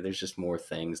AoA. There's just more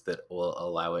things that will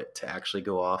allow it to actually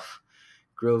go off.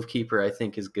 Grove Keeper, I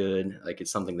think, is good. Like,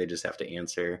 it's something they just have to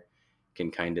answer.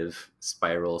 Can kind of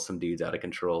spiral some dudes out of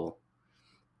control.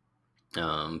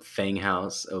 Fang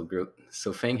House.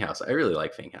 So Fang House. I really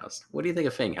like Fang House. What do you think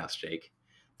of Fang House, Jake?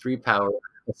 3 power,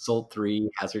 Assault 3,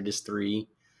 Hazardous 3.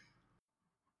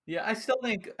 Yeah, I still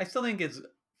think it's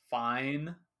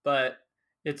fine, but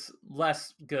it's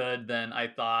less good than I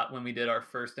thought when we did our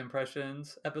first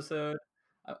impressions episode.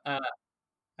 I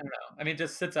don't know. I mean, it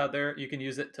just sits out there. You can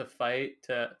use it to fight,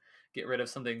 to get rid of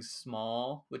something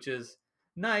small, which is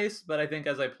nice. But I think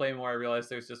as I play more, I realize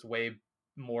there's just way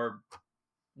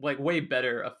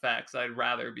better effects I'd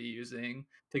rather be using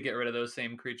to get rid of those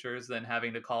same creatures than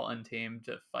having to call Untamed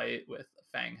to fight with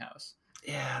Fang House.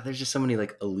 Yeah, there's just so many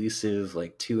like elusive,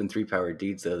 like 2 and 3 power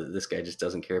dudes though that this guy just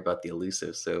doesn't care about the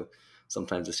elusive. So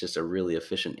sometimes it's just a really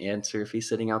efficient answer if he's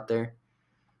sitting out there.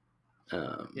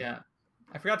 Yeah.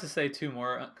 I forgot to say 2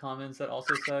 more commons that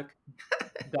also suck.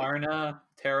 Darna,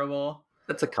 terrible.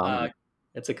 That's a common.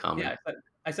 It's a common. Yeah,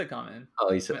 I said common.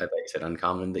 Oh, I thought you said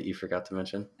uncommon that you forgot to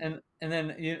mention. And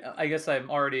then I guess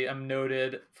I'm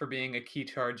noted for being a key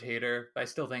charge hater, but I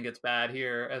still think it's bad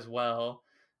here as well.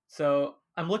 So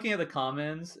I'm looking at the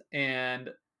commons,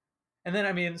 and then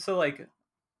I mean, so like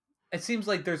it seems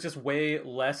like there's just way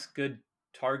less good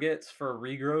targets for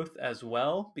regrowth as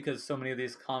well, because so many of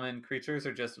these common creatures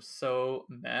are just so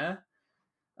meh.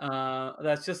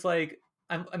 That's just like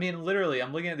I mean, literally,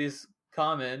 I'm looking at these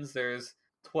commons. There's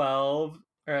 12,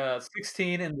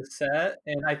 16 in the set,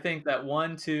 and I think that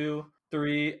 1, 2,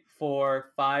 3,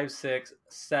 4, 5, 6,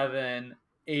 7,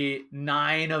 8,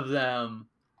 9 of them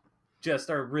just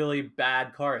are really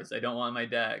bad cards I don't want in my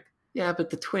deck. Yeah, but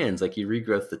the twins, like you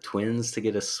regrowth the twins to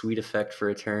get a sweet effect for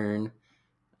a turn.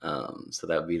 So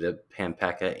that would be the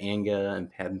Pampaka Anga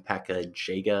and Pampaka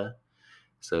Jaga.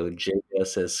 So Jaga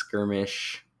says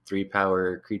skirmish,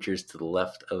 3-power creatures to the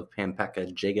left of Pampaka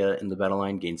Jaga in the battle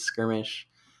line gain skirmish.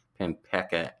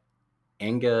 Pampaka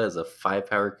Anga is a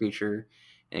 5-power creature,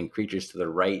 and creatures to the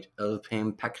right of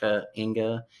Pampaka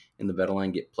Anga in the battle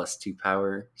line get +2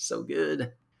 power. So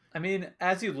good. I mean,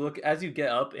 as you get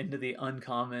up into the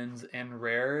uncommons and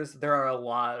rares, there are a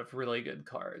lot of really good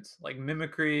cards. Like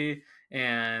Mimicry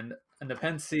and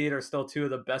Nepenthe are still two of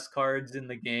the best cards in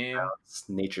the game.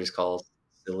 Nature's Call,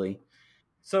 silly.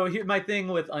 So here, my thing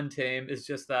with Untamed is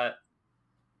just that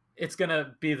it's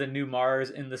gonna be the new Mars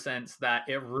in the sense that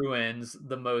it ruins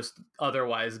the most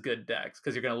otherwise good decks,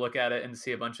 because you're gonna look at it and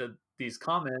see a bunch of these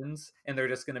commons and they're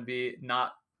just gonna be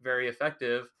not very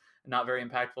effective, not very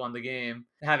impactful on the game.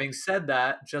 Having said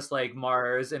that, just like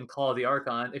Mars and Call of the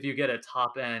Archon, if you get a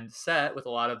top end set with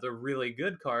a lot of the really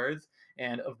good cards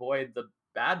and avoid the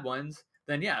bad ones,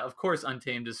 then yeah, of course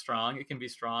Untamed is strong. It can be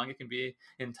strong. It can be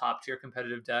in top tier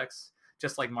competitive decks,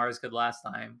 just like Mars could last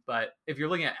time. But if you're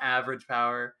looking at average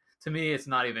power, to me, it's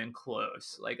not even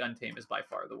close. Like Untamed is by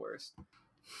far the worst.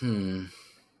 Yeah,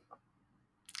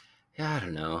 I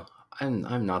don't know.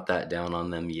 I'm not that down on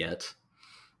them yet.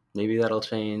 Maybe that'll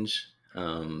change.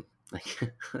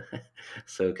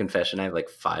 So confession, I have like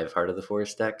 5 Heart of the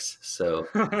Forest decks. So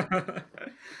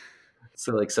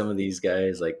like some of these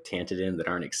guys like Tantadin that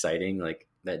aren't exciting, like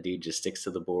that dude just sticks to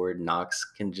the board. Nox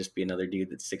can just be another dude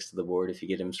that sticks to the board. If you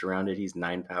get him surrounded, he's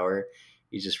 9 power.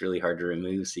 He's just really hard to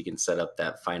remove, so you can set up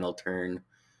that final turn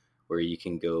where you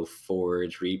can go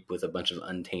Forge, Reap with a bunch of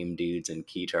Untamed dudes and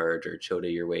Key Charge or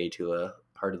Chota your way to a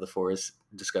Heart of the Forest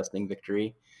disgusting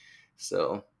victory.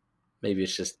 So maybe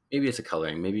it's a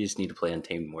coloring. Maybe you just need to play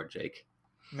Untamed more, Jake.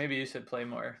 Maybe you should play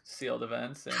more sealed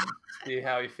events and see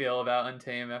how you feel about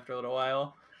Untamed after a little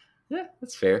while. Yeah,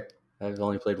 that's fair. I've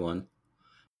only played one.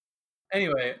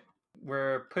 Anyway,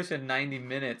 we're pushing 90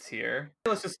 minutes here.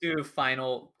 Let's just do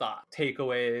final thought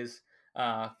takeaways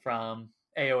from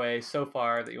AOA so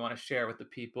far that you want to share with the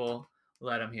people.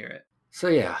 Let them hear it. So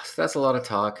yeah, that's a lot of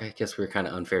talk. I guess we're kind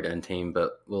of unfair to Untamed,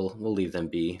 but we'll leave them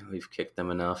be. We've kicked them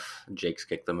enough. Jake's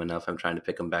kicked them enough. I'm trying to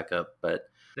pick them back up, but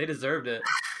they deserved it.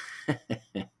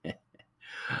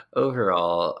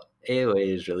 Overall,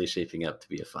 AOA is really shaping up to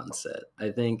be a fun set.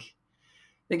 I think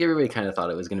everybody kind of thought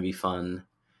it was going to be fun.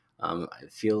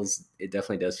 It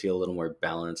definitely does feel a little more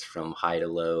balanced from high to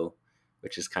low,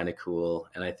 which is kind of cool.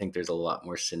 And I think there's a lot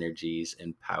more synergies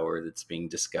and power that's being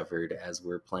discovered as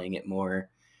we're playing it more.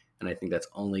 And I think that's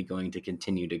only going to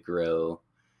continue to grow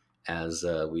as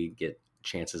we get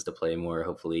chances to play more.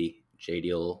 Hopefully,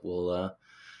 JDL will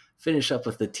finish up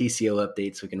with the TCO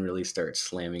updates. We can really start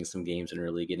slamming some games and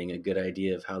really getting a good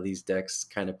idea of how these decks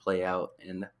kind of play out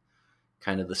and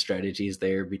kind of the strategies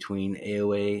there between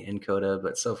AOA and Coda.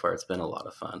 But so far, it's been a lot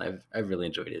of fun. I've really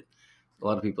enjoyed it. A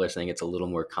lot of people are saying it's a little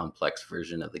more complex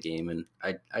version of the game, and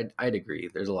I'd agree.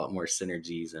 There's a lot more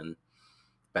synergies and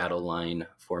battle line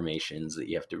formations that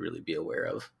you have to really be aware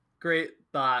of. Great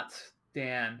thoughts,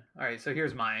 Dan. All right, so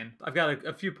here's mine. I've got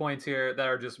a few points here that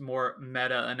are just more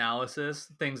meta analysis,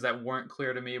 things that weren't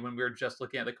clear to me when we were just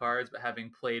looking at the cards, but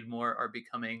having played more are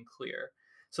becoming clear.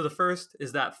 So the first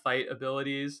is that fight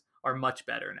abilities are much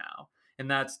better now.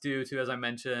 And that's due to, as I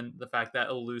mentioned, the fact that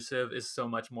elusive is so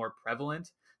much more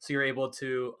prevalent. So you're able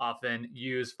to often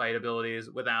use fight abilities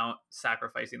without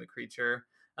sacrificing the creature,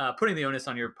 putting the onus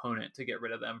on your opponent to get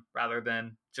rid of them rather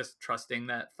than just trusting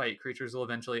that fight creatures will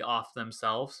eventually off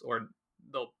themselves or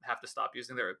they'll have to stop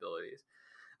using their abilities.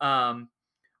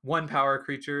 1 power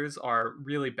creatures are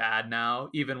really bad now,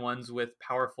 even ones with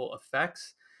powerful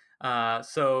effects.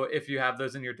 So if you have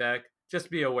those in your deck, just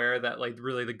be aware that like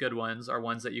really the good ones are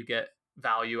ones that you get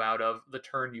value out of the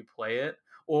turn you play it,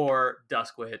 or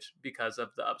Dusk Witch, because of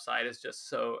the upside is just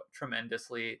so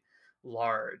tremendously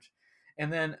large.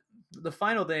 And then the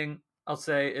final thing I'll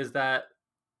say is that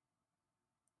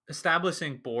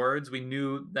establishing boards, we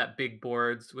knew that big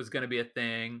boards was going to be a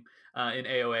thing in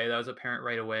AOA. That was apparent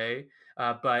right away.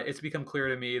 But it's become clear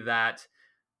to me that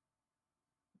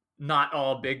not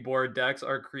all big board decks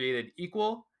are created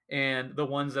equal, and the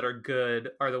ones that are good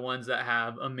are the ones that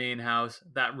have a main house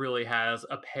that really has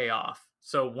a payoff.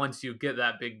 So once you get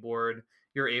that big board,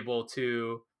 you're able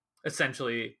to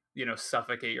essentially,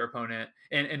 suffocate your opponent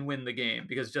and win the game,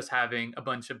 because just having a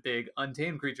bunch of big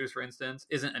untamed creatures, for instance,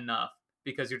 isn't enough,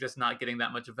 because you're just not getting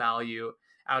that much value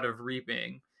out of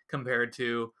reaping compared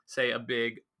to, say, a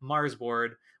big Mars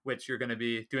board, which you're going to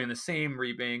be doing the same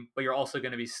reaping, but you're also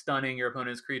going to be stunning your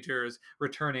opponent's creatures,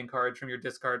 returning cards from your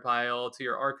discard pile to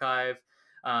your archive,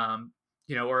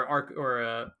 or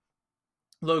a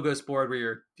Logos board where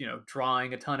you're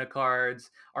drawing a ton of cards,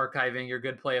 archiving your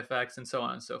good play effects, and so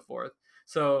on and so forth.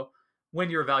 So when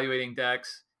you're evaluating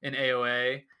decks in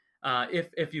AOA,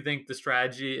 if you think the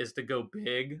strategy is to go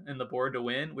big in the board to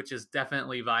win, which is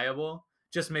definitely viable,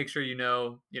 just make sure you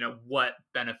know what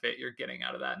benefit you're getting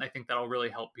out of that. And I think that'll really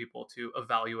help people to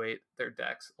evaluate their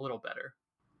decks a little better.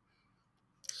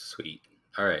 Sweet.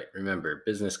 All right. Remember,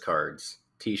 business cards,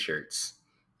 t-shirts,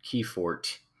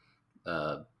 Keyfort,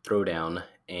 Throwdown,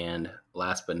 and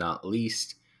last but not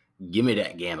least, Gimme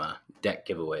That Gamma deck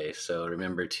giveaway. So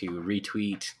remember to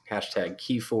retweet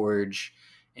 #Keyforge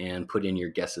and put in your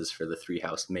guesses for the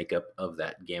 3-house makeup of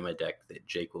that Gamma deck that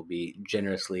Jake will be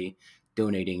generously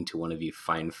donating to one of you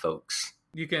fine folks.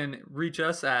 You can reach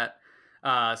us at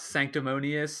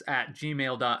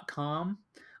sanctimonious@gmail.com.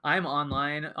 I'm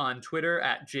online on Twitter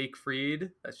at Jake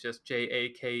Fried. That's just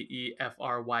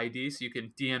JAKEFRYD. So you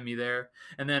can DM me there.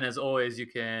 And then, as always, you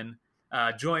can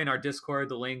join our Discord.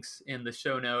 The link's in the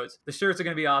show notes. The shirts are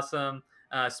going to be awesome,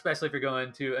 especially if you're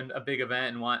going to a big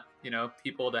event and want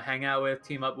people to hang out with,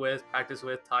 team up with, practice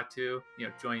with, talk to.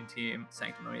 Join Team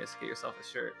Sanctimonious. Get yourself a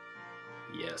shirt.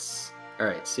 Yes. All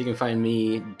right. So you can find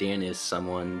me, Dan is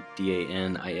someone,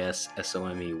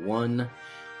 DANISSOME1.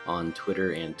 on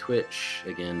Twitter and Twitch.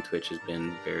 Again, Twitch has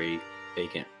been very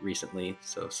vacant recently,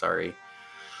 so sorry.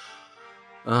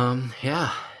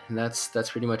 Yeah, that's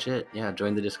pretty much it. Yeah,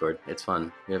 join the Discord. It's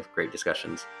fun. We have great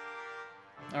discussions.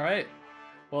 All right.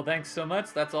 Well, thanks so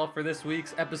much. That's all for this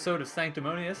week's episode of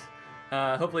Sanctimonious.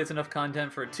 Hopefully it's enough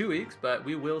content for 2 weeks, but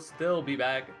we will still be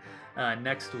back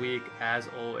next week as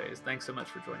always. Thanks so much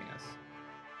for joining us.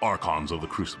 Archons of the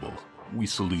Crucible, we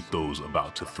salute those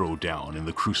about to throw down in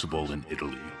the Crucible in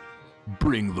Italy.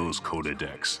 Bring those Coda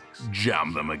decks,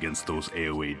 jam them against those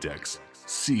AOA decks,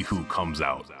 see who comes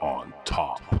out on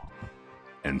top,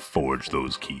 and forge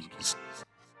those keys.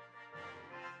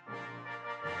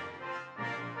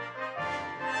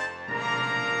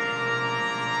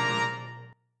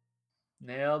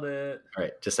 Nailed it. All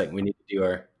right, just like we need to do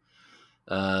our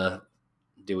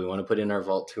do we want to put in our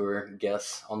Vault Tour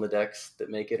guess on the decks that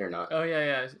make it or not? Oh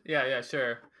yeah,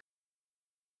 sure.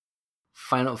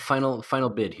 Final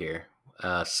bid here.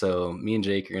 So me and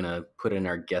Jake are gonna put in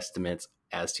our guesstimates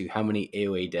as to how many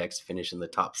AOA decks finish in the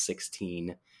top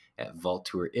 16 at Vault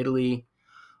Tour Italy.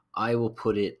 I will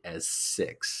put it as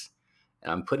 6.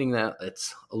 And I'm putting that,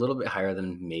 it's a little bit higher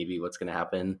than maybe what's going to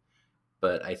happen,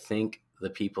 but I think the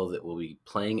people that will be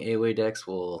playing AOA decks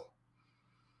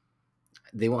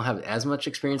they won't have as much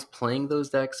experience playing those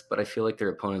decks, but I feel like their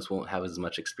opponents won't have as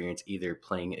much experience either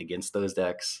playing against those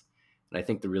decks. And I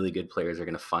think the really good players are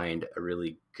going to find a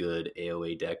really good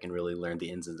AOA deck and really learn the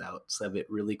ins and outs of it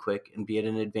really quick and be at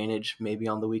an advantage maybe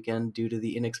on the weekend due to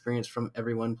the inexperience from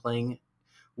everyone playing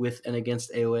with and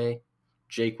against AOA.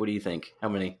 Jake, what do you think? How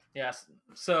many? Yes.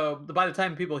 So by the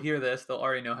time people hear this, they'll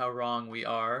already know how wrong we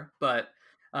are. But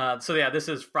this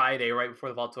is Friday, right before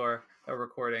the Vault Tour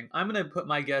recording. I'm going to put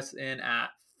my guess in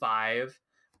at 5,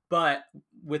 but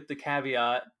with the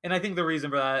caveat, and I think the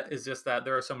reason for that is just that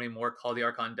there are so many more Call the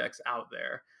Archon decks out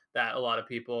there that a lot of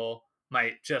people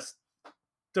might just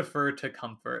defer to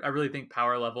comfort. I really think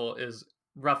power level is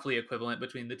roughly equivalent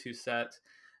between the two sets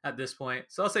at this point.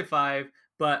 So I'll say 5,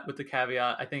 but with the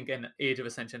caveat, I think an Age of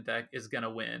Ascension deck is going to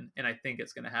win, and I think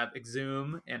it's going to have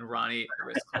Exhume and Ronnie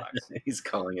Risklex. He's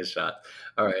calling a shot.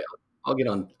 All right, I'll get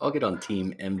on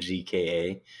Team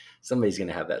MGKA. Somebody's going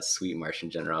to have that sweet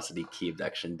Martian Generosity key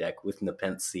abduction deck with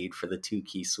Nepenthe Seed for the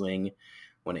 2-key swing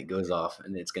when it goes off,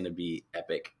 and it's going to be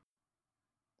epic.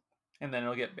 And then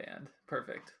it'll get banned.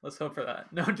 Perfect. Let's hope for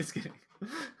that. No, I'm just kidding.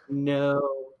 No.